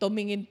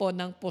 tumingin po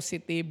ng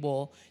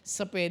positibo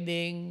sa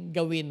pwedeng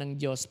gawin ng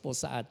Diyos po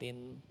sa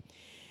atin.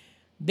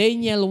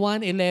 Daniel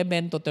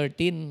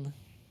 1:11-13.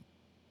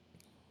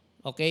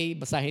 Okay,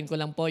 basahin ko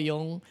lang po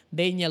yung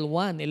Daniel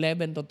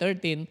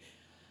 1:11-13.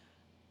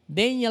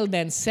 Daniel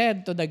then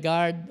said to the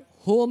guard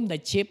whom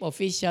the chief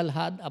official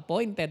had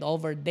appointed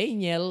over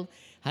Daniel,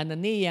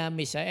 Hananiah,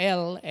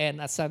 Mishael, and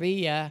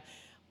Azariah,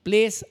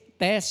 please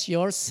test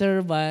your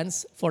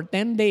servants for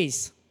 10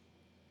 days.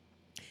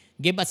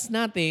 Give us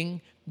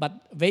nothing but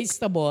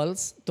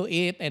vegetables to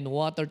eat and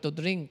water to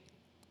drink.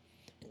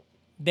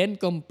 Then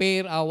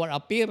compare our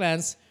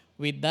appearance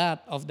with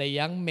that of the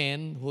young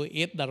men who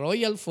eat the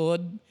royal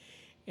food,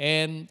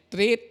 and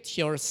treat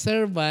your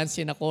servants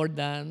in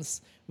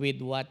accordance with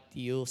what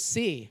you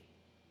see.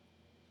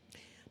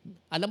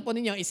 Alam po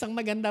ninyo, isang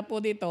maganda po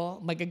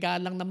dito,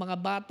 magagalang ng mga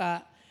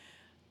bata,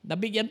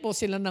 nabigyan po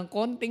sila ng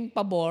konting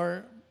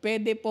pabor,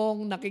 pwede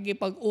pong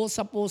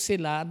nakikipag-usap po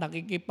sila,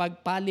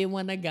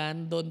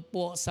 nakikipagpaliwanagan doon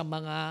po sa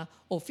mga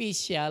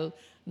official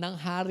ng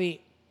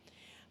hari.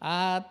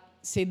 At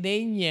si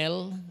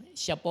Daniel,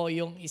 siya po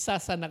yung isa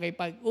sa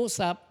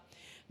nakipag-usap,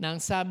 nang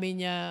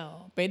sabi niya,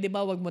 pwede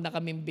ba wag mo na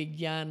kaming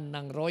bigyan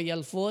ng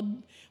royal food,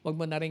 wag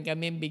mo na rin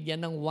kaming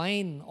bigyan ng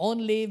wine,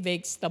 only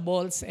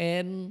vegetables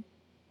and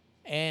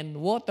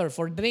water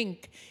for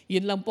drink.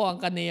 Yun lang po ang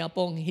kaniya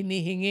pong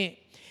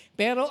hinihingi.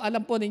 Pero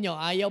alam po ninyo,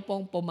 ayaw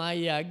pong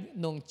pumayag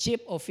nung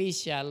chief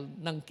official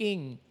ng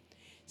king.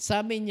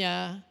 Sabi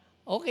niya,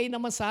 okay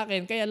naman sa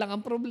akin, kaya lang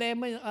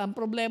ang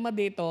problema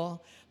dito,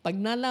 pag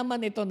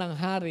nalaman ito ng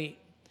hari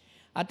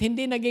at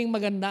hindi naging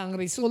maganda ang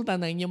resulta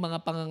ng inyong mga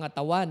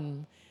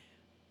pangangatawan,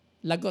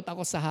 lagot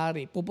ako sa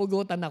hari,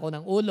 pupugutan ako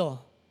ng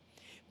ulo.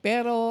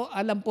 Pero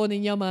alam po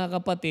ninyo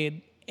mga kapatid,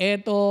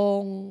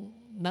 etong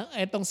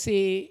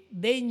si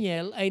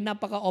Daniel ay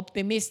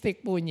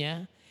napaka-optimistic po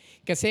niya.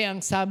 Kasi ang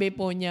sabi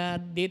po niya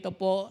dito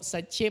po sa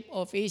chief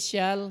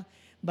official,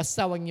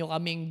 basta wag nyo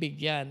kaming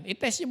bigyan.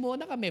 I-test nyo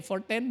muna kami for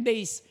 10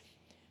 days.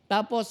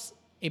 Tapos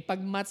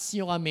ipag-match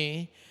nyo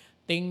kami,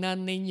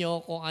 tingnan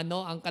ninyo kung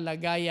ano ang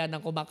kalagayan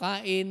ng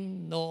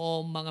kumakain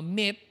noong mga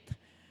meat,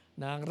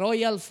 ng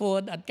royal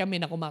food at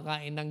kami na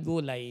kumakain ng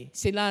gulay.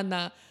 Sila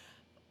na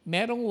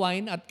merong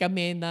wine at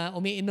kami na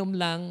umiinom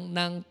lang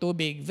ng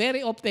tubig.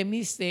 Very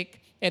optimistic.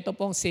 Ito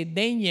pong si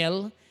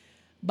Daniel.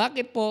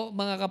 Bakit po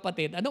mga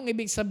kapatid? Anong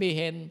ibig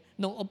sabihin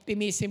ng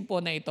optimism po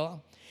na ito?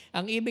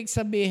 Ang ibig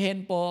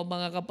sabihin po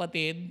mga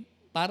kapatid,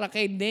 para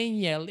kay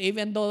Daniel,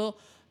 even though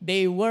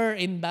they were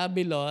in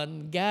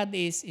Babylon, God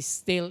is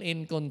still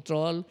in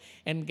control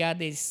and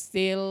God is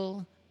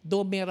still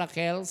do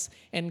miracles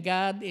and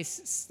God is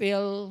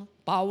still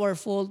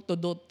powerful to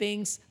do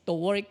things, to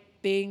work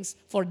things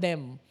for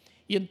them.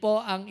 Yun po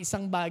ang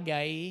isang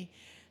bagay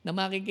na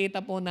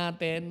makikita po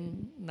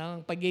natin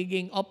ng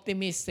pagiging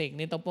optimistic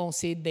nito pong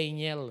si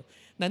Daniel.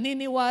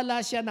 Naniniwala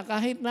siya na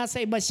kahit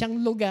nasa iba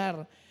siyang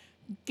lugar,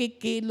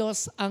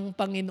 kikilos ang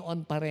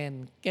Panginoon pa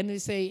rin. Can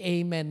we say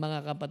amen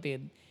mga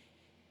kapatid?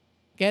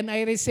 Can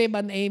I receive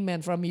an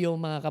amen from you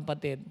mga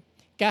kapatid?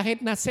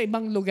 Kahit nasa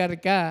ibang lugar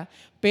ka,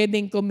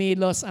 pwedeng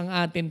kumilos ang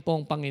atin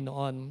pong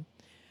Panginoon.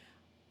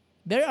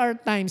 There are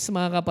times,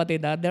 mga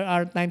kapatid, there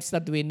are times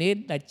that we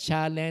need to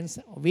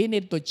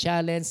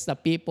challenge the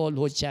people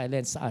who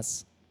challenge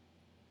us.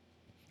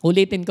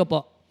 Ulitin ko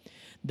po.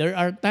 There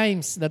are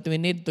times that we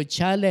need to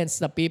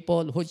challenge the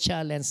people who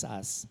challenge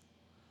us.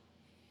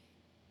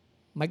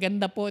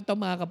 Maganda po ito,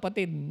 mga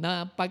kapatid,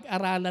 na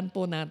pag-aralan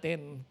po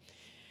natin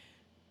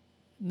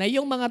na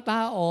yung mga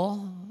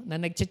tao na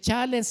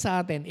nag-challenge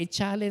sa atin,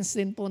 i-challenge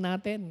din po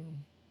natin.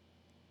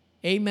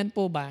 Amen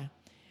po ba?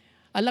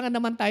 Alangan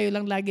naman tayo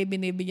lang lagi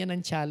binibigyan ng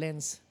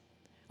challenge.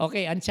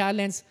 Okay, ang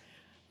challenge,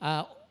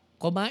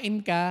 kumain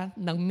ka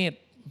ng meat.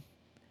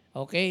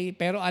 Okay,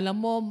 pero alam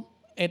mo,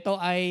 ito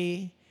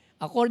ay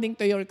according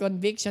to your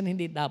conviction,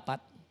 hindi dapat.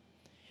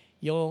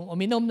 Yung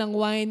uminom ng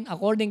wine,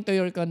 according to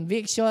your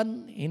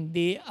conviction,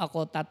 hindi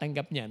ako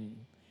tatanggap niyan.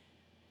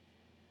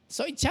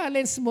 So,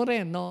 i-challenge mo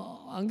rin,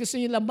 no? Ang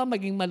gusto niyo lang ba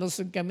maging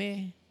malusog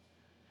kami?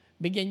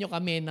 Bigyan niyo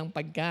kami ng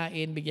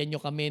pagkain, bigyan niyo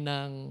kami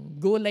ng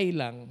gulay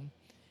lang.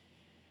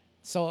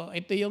 So,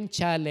 ito yung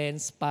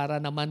challenge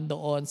para naman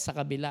doon sa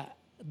kabila,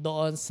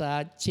 doon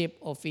sa chief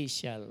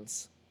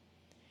officials.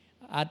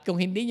 At kung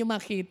hindi niyo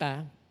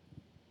makita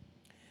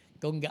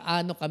kung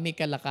gaano kami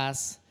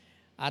kalakas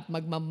at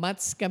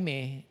magmamatch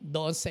kami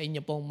doon sa inyo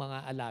pong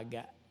mga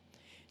alaga.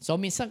 So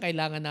minsan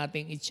kailangan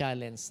nating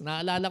i-challenge.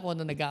 Naalala ko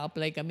nung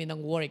nag-a-apply kami ng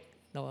work,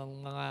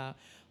 ng mga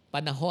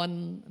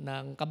panahon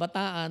ng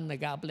kabataan,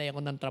 nag-a-apply ako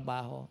ng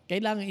trabaho.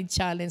 Kailangan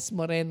i-challenge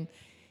mo rin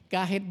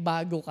kahit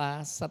bago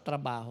ka sa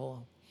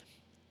trabaho.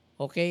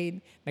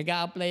 Okay?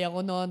 Nag-a-apply ako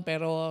noon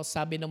pero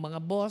sabi ng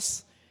mga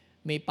boss,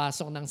 may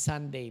pasok ng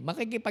Sunday.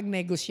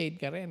 Makikipag-negotiate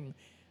ka rin.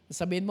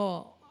 Sabihin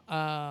mo,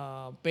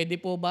 pwede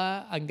po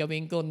ba ang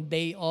gawin kong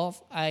day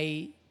off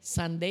ay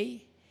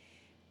Sunday?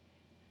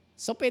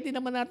 So pwede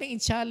naman natin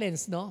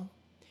i-challenge, no?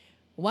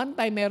 One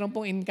time, meron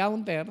pong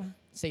encounter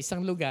sa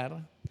isang lugar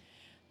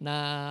na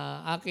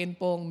akin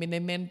pong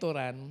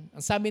minementoran.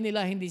 Ang sabi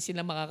nila, hindi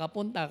sila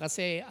makakapunta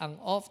kasi ang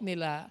off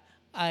nila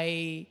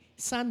ay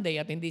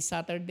Sunday at hindi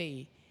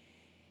Saturday.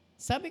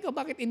 Sabi ko,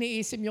 bakit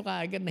iniisip nyo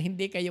kaagad na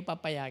hindi kayo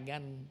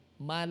papayagan?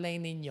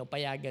 Malay ninyo,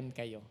 payagan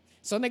kayo.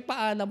 So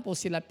nagpaalam po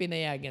sila,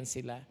 pinayagan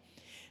sila.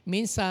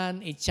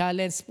 Minsan,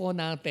 i-challenge po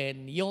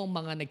natin yung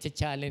mga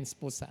nagcha-challenge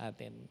po sa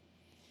atin.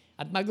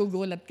 At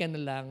magugulat ka na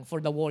lang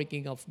for the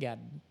working of God.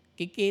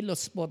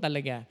 Kikilos po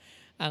talaga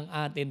ang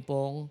atin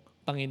pong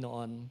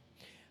Panginoon.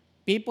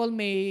 People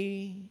may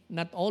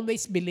not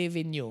always believe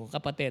in you,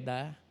 kapatid.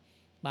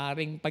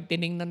 Maaring pag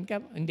tiningnan ka,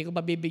 hindi ko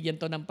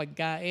mabibigyan to ng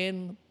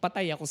pagkain,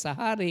 patay ako sa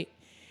hari.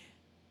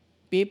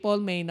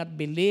 People may not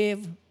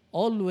believe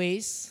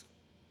always.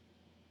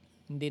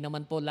 Hindi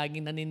naman po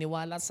laging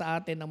naniniwala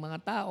sa atin ng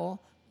mga tao.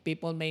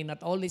 People may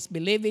not always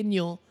believe in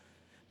you,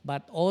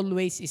 but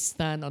always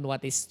stand on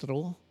what is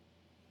true.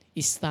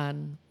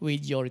 Stand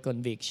with your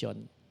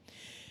conviction.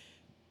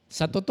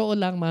 Sa totoo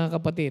lang mga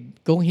kapatid,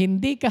 kung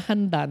hindi ka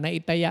handa na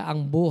itaya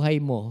ang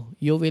buhay mo,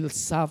 you will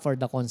suffer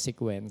the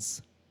consequence.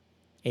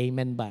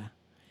 Amen ba?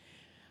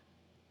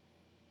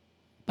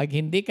 Pag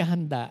hindi ka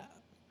handa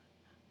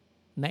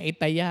na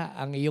itaya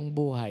ang iyong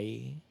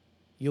buhay,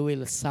 you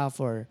will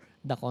suffer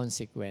the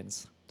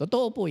consequence.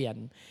 Totoo po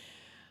yan.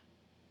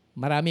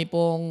 Marami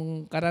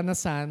pong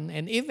karanasan,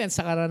 and even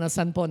sa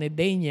karanasan po ni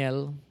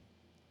Daniel,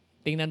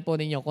 tingnan po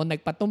ninyo, kung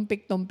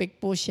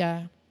nagpatumpik-tumpik po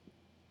siya,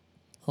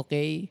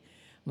 okay,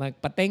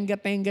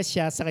 magpatenga-tenga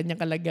siya sa kanyang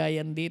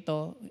kalagayan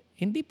dito,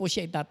 hindi po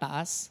siya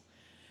itataas.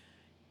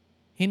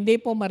 Hindi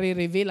po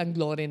marireveal ang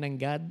glory ng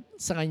God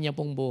sa kanya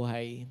pong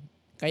buhay.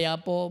 Kaya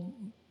po,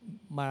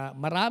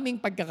 maraming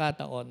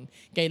pagkakataon,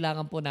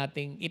 kailangan po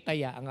nating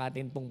itaya ang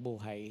atin pong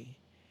buhay.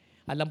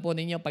 Alam po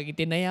ninyo, pag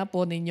itinaya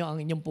po ninyo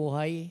ang inyong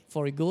buhay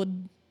for good,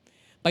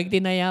 pag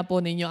itinaya po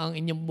ninyo ang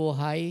inyong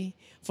buhay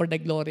for the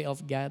glory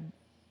of God,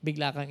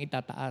 bigla kang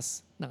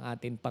itataas ng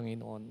ating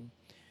Panginoon.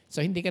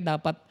 So hindi ka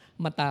dapat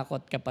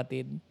matakot,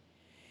 kapatid.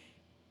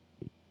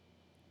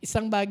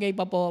 Isang bagay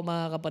pa po,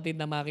 mga kapatid,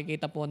 na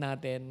makikita po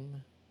natin,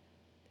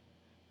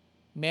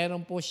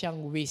 meron po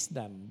siyang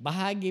wisdom.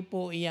 Bahagi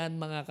po iyan,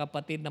 mga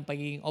kapatid, ng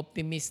pagiging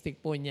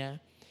optimistic po niya.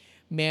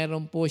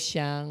 Meron po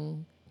siyang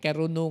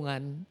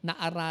karunungan na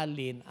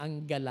aralin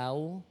ang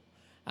galaw,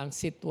 ang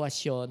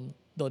sitwasyon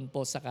doon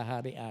po sa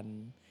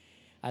kaharian.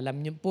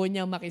 Alam niyo po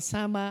niyang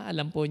makisama,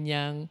 alam po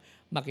niyang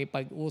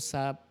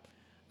makipag-usap,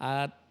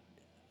 at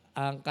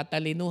ang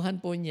katalinuhan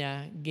po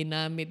niya,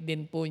 ginamit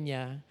din po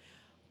niya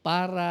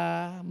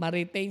para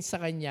ma-retain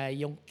sa kanya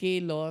yung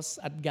kilos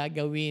at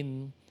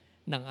gagawin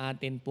ng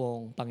atin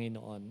pong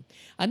Panginoon.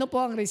 Ano po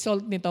ang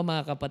result nito,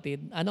 mga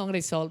kapatid? Ano ang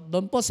result?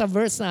 Doon po sa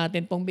verse na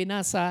atin pong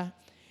binasa,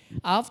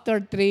 after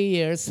 3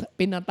 years,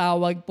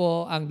 pinatawag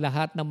po ang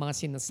lahat ng mga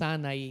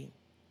sinasanay.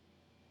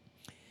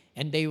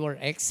 And they were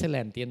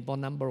excellent. Yan po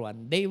number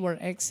 1. They were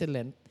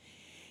excellent.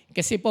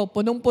 Kasi po,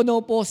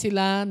 punong-puno po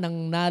sila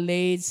ng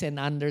knowledge and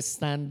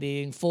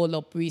understanding, full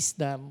of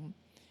wisdom.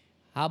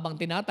 Habang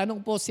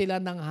tinatanong po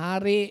sila ng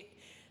hari,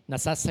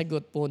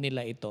 nasasagot po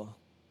nila ito.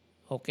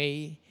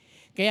 Okay?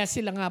 Kaya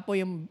sila nga po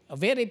yung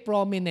very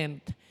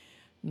prominent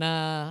na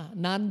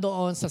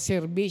nandoon sa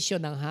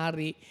serbisyo ng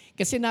hari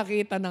kasi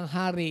nakita ng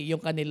hari yung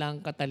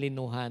kanilang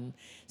katalinuhan.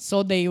 So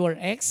they were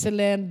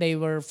excellent, they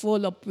were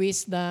full of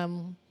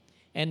wisdom,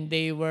 and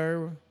they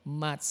were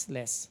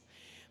matchless.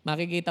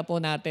 Makikita po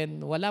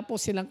natin, wala po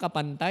silang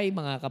kapantay,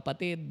 mga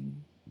kapatid.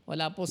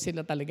 Wala po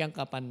sila talagang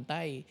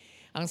kapantay.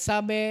 Ang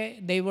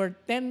sabi, they were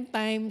 10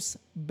 times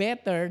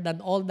better than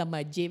all the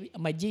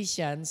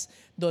magicians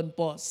doon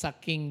po sa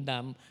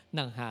kingdom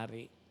ng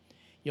hari.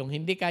 Yung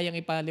hindi kayang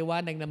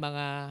ipaliwanag ng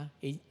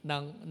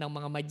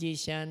mga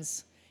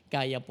magicians,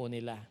 kaya po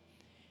nila.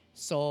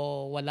 So,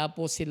 wala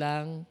po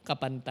silang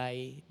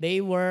kapantay. They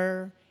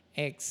were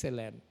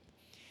excellent.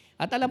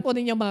 At alam po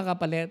ninyo, mga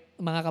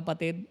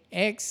kapatid,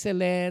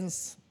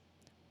 excellence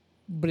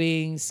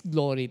brings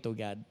glory to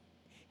God.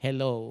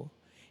 Hello.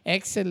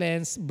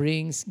 Excellence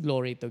brings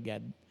glory to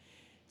God.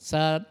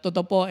 Sa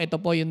totoo po,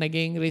 ito po yung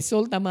naging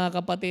resulta,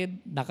 mga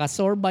kapatid.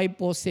 Nakasurvive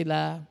po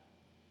sila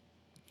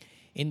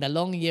in the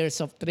long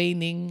years of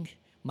training,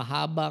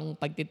 mahabang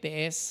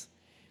pagtitiis,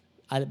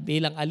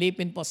 bilang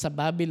alipin po sa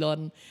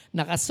Babylon.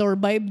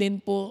 Nakasurvive din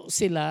po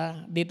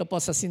sila dito po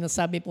sa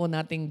sinasabi po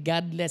nating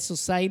godless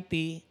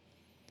society.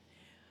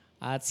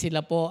 At sila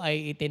po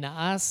ay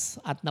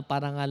itinaas at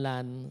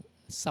naparangalan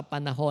sa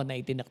panahon na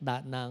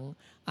itinakda ng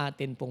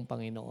atin pong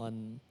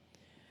Panginoon.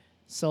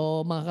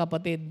 So mga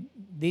kapatid,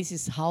 this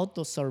is how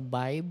to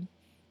survive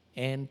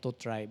and to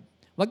thrive.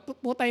 Wag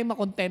po tayo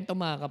makontento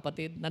mga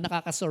kapatid na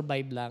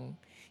nakaka-survive lang.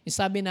 Yung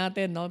sabi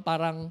natin, no,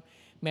 parang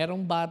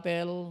merong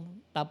battle,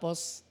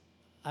 tapos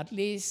at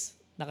least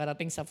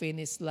nakarating sa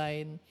finish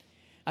line.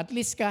 At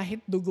least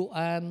kahit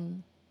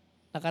duguan,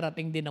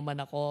 nakarating din naman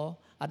ako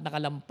at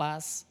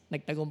nakalampas,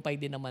 nagtagumpay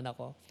din naman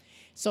ako.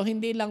 So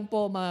hindi lang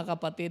po mga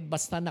kapatid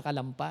basta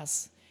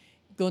nakalampas,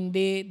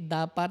 kundi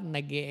dapat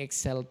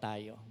nag-excel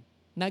tayo.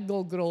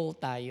 Nag-grow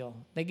tayo.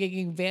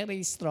 Nagiging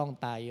very strong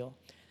tayo.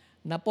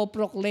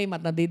 Napoproclaim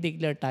at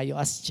nadideclare tayo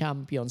as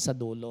champion sa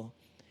dulo.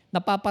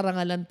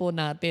 Napaparangalan po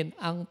natin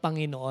ang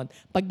Panginoon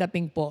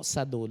pagdating po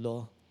sa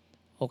dulo.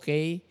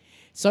 Okay?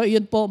 So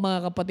yun po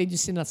mga kapatid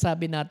yung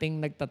sinasabi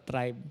nating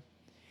nagtatribe.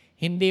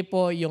 Hindi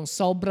po yung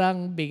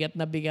sobrang bigat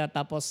na bigat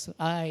tapos,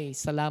 ay,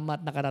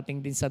 salamat nakarating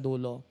din sa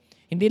dulo.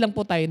 Hindi lang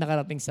po tayo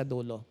nakarating sa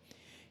dulo,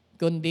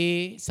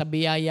 kundi sa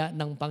biyaya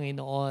ng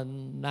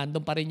Panginoon.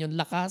 Nandun pa rin yung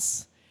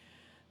lakas,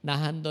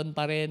 nahandon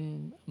pa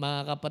rin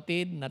mga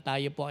kapatid na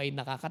tayo po ay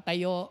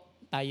nakakatayo,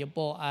 tayo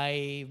po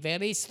ay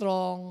very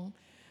strong,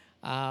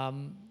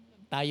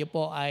 tayo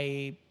po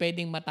ay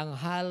pwedeng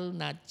matanghal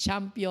na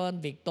champion,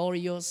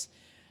 victorious,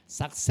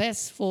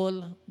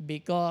 successful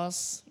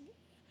because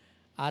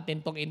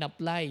atin pong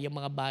in-apply yung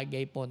mga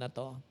bagay po na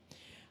to.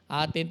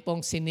 Atin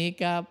pong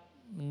sinikap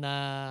na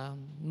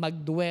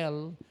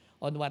mag-dwell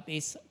on what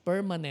is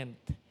permanent.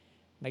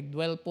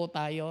 Nag-dwell po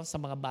tayo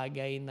sa mga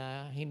bagay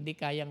na hindi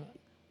kayang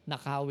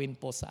nakawin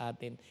po sa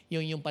atin.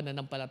 Yung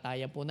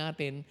pananampalataya po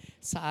natin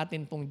sa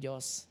atin pong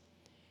Diyos.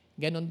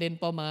 Ganon din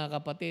po mga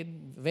kapatid,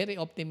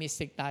 very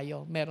optimistic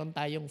tayo. Meron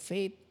tayong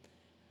faith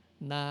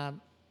na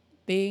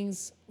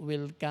things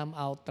will come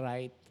out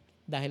right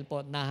dahil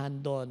po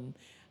nahandon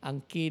ang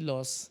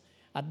kilos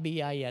at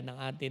biyaya ng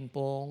atin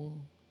pong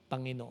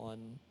Panginoon.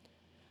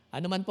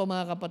 Ano man po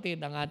mga kapatid,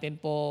 ang atin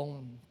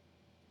pong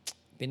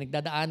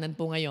pinagdadaanan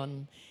po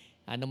ngayon,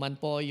 ano man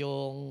po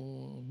yung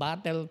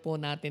battle po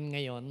natin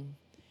ngayon,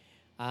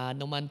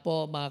 ano man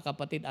po mga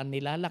kapatid, ang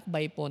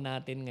nilalakbay po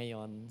natin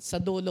ngayon, sa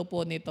dulo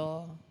po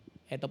nito,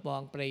 ito po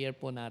ang prayer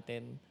po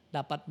natin,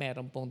 dapat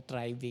meron pong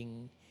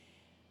thriving,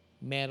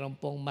 meron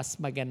pong mas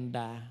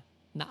maganda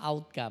na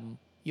outcome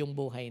yung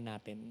buhay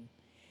natin.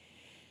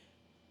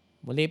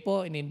 Muli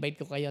po, in-invite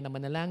ko kayo na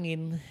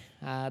manalangin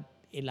at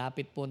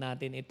ilapit po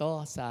natin ito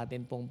sa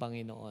atin pong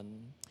Panginoon.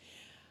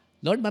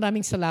 Lord,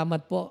 maraming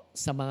salamat po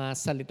sa mga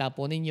salita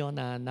po ninyo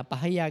na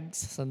napahayag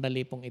sa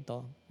sandali pong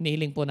ito.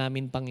 Nihiling po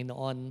namin,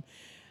 Panginoon,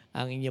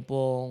 ang inyo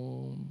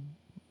pong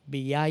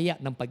biyaya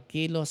ng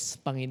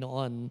pagkilos,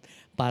 Panginoon,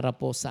 para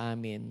po sa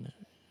amin.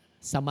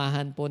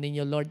 Samahan po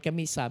ninyo, Lord,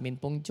 kami sa amin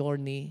pong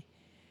journey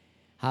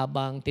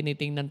habang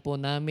tinitingnan po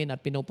namin at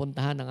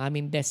pinupuntahan ang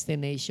aming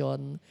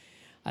destination.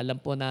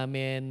 Alam po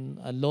namin,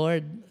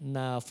 Lord,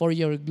 na for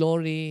your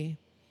glory,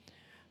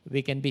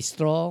 we can be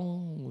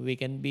strong, we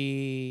can be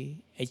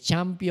a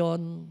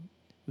champion,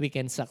 we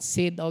can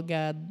succeed, O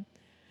God.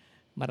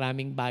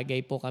 Maraming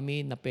bagay po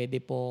kami na pwede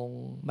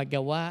pong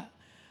magawa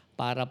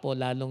para po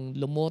lalong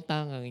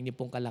lumutang ang inyong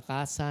pong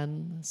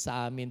kalakasan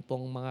sa amin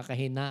pong mga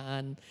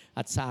kahinaan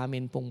at sa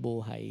amin pong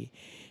buhay.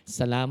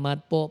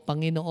 Salamat po,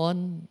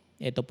 Panginoon.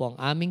 Ito po ang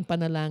aming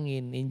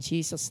panalangin in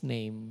Jesus'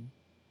 name.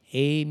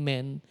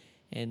 Amen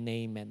and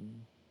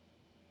amen.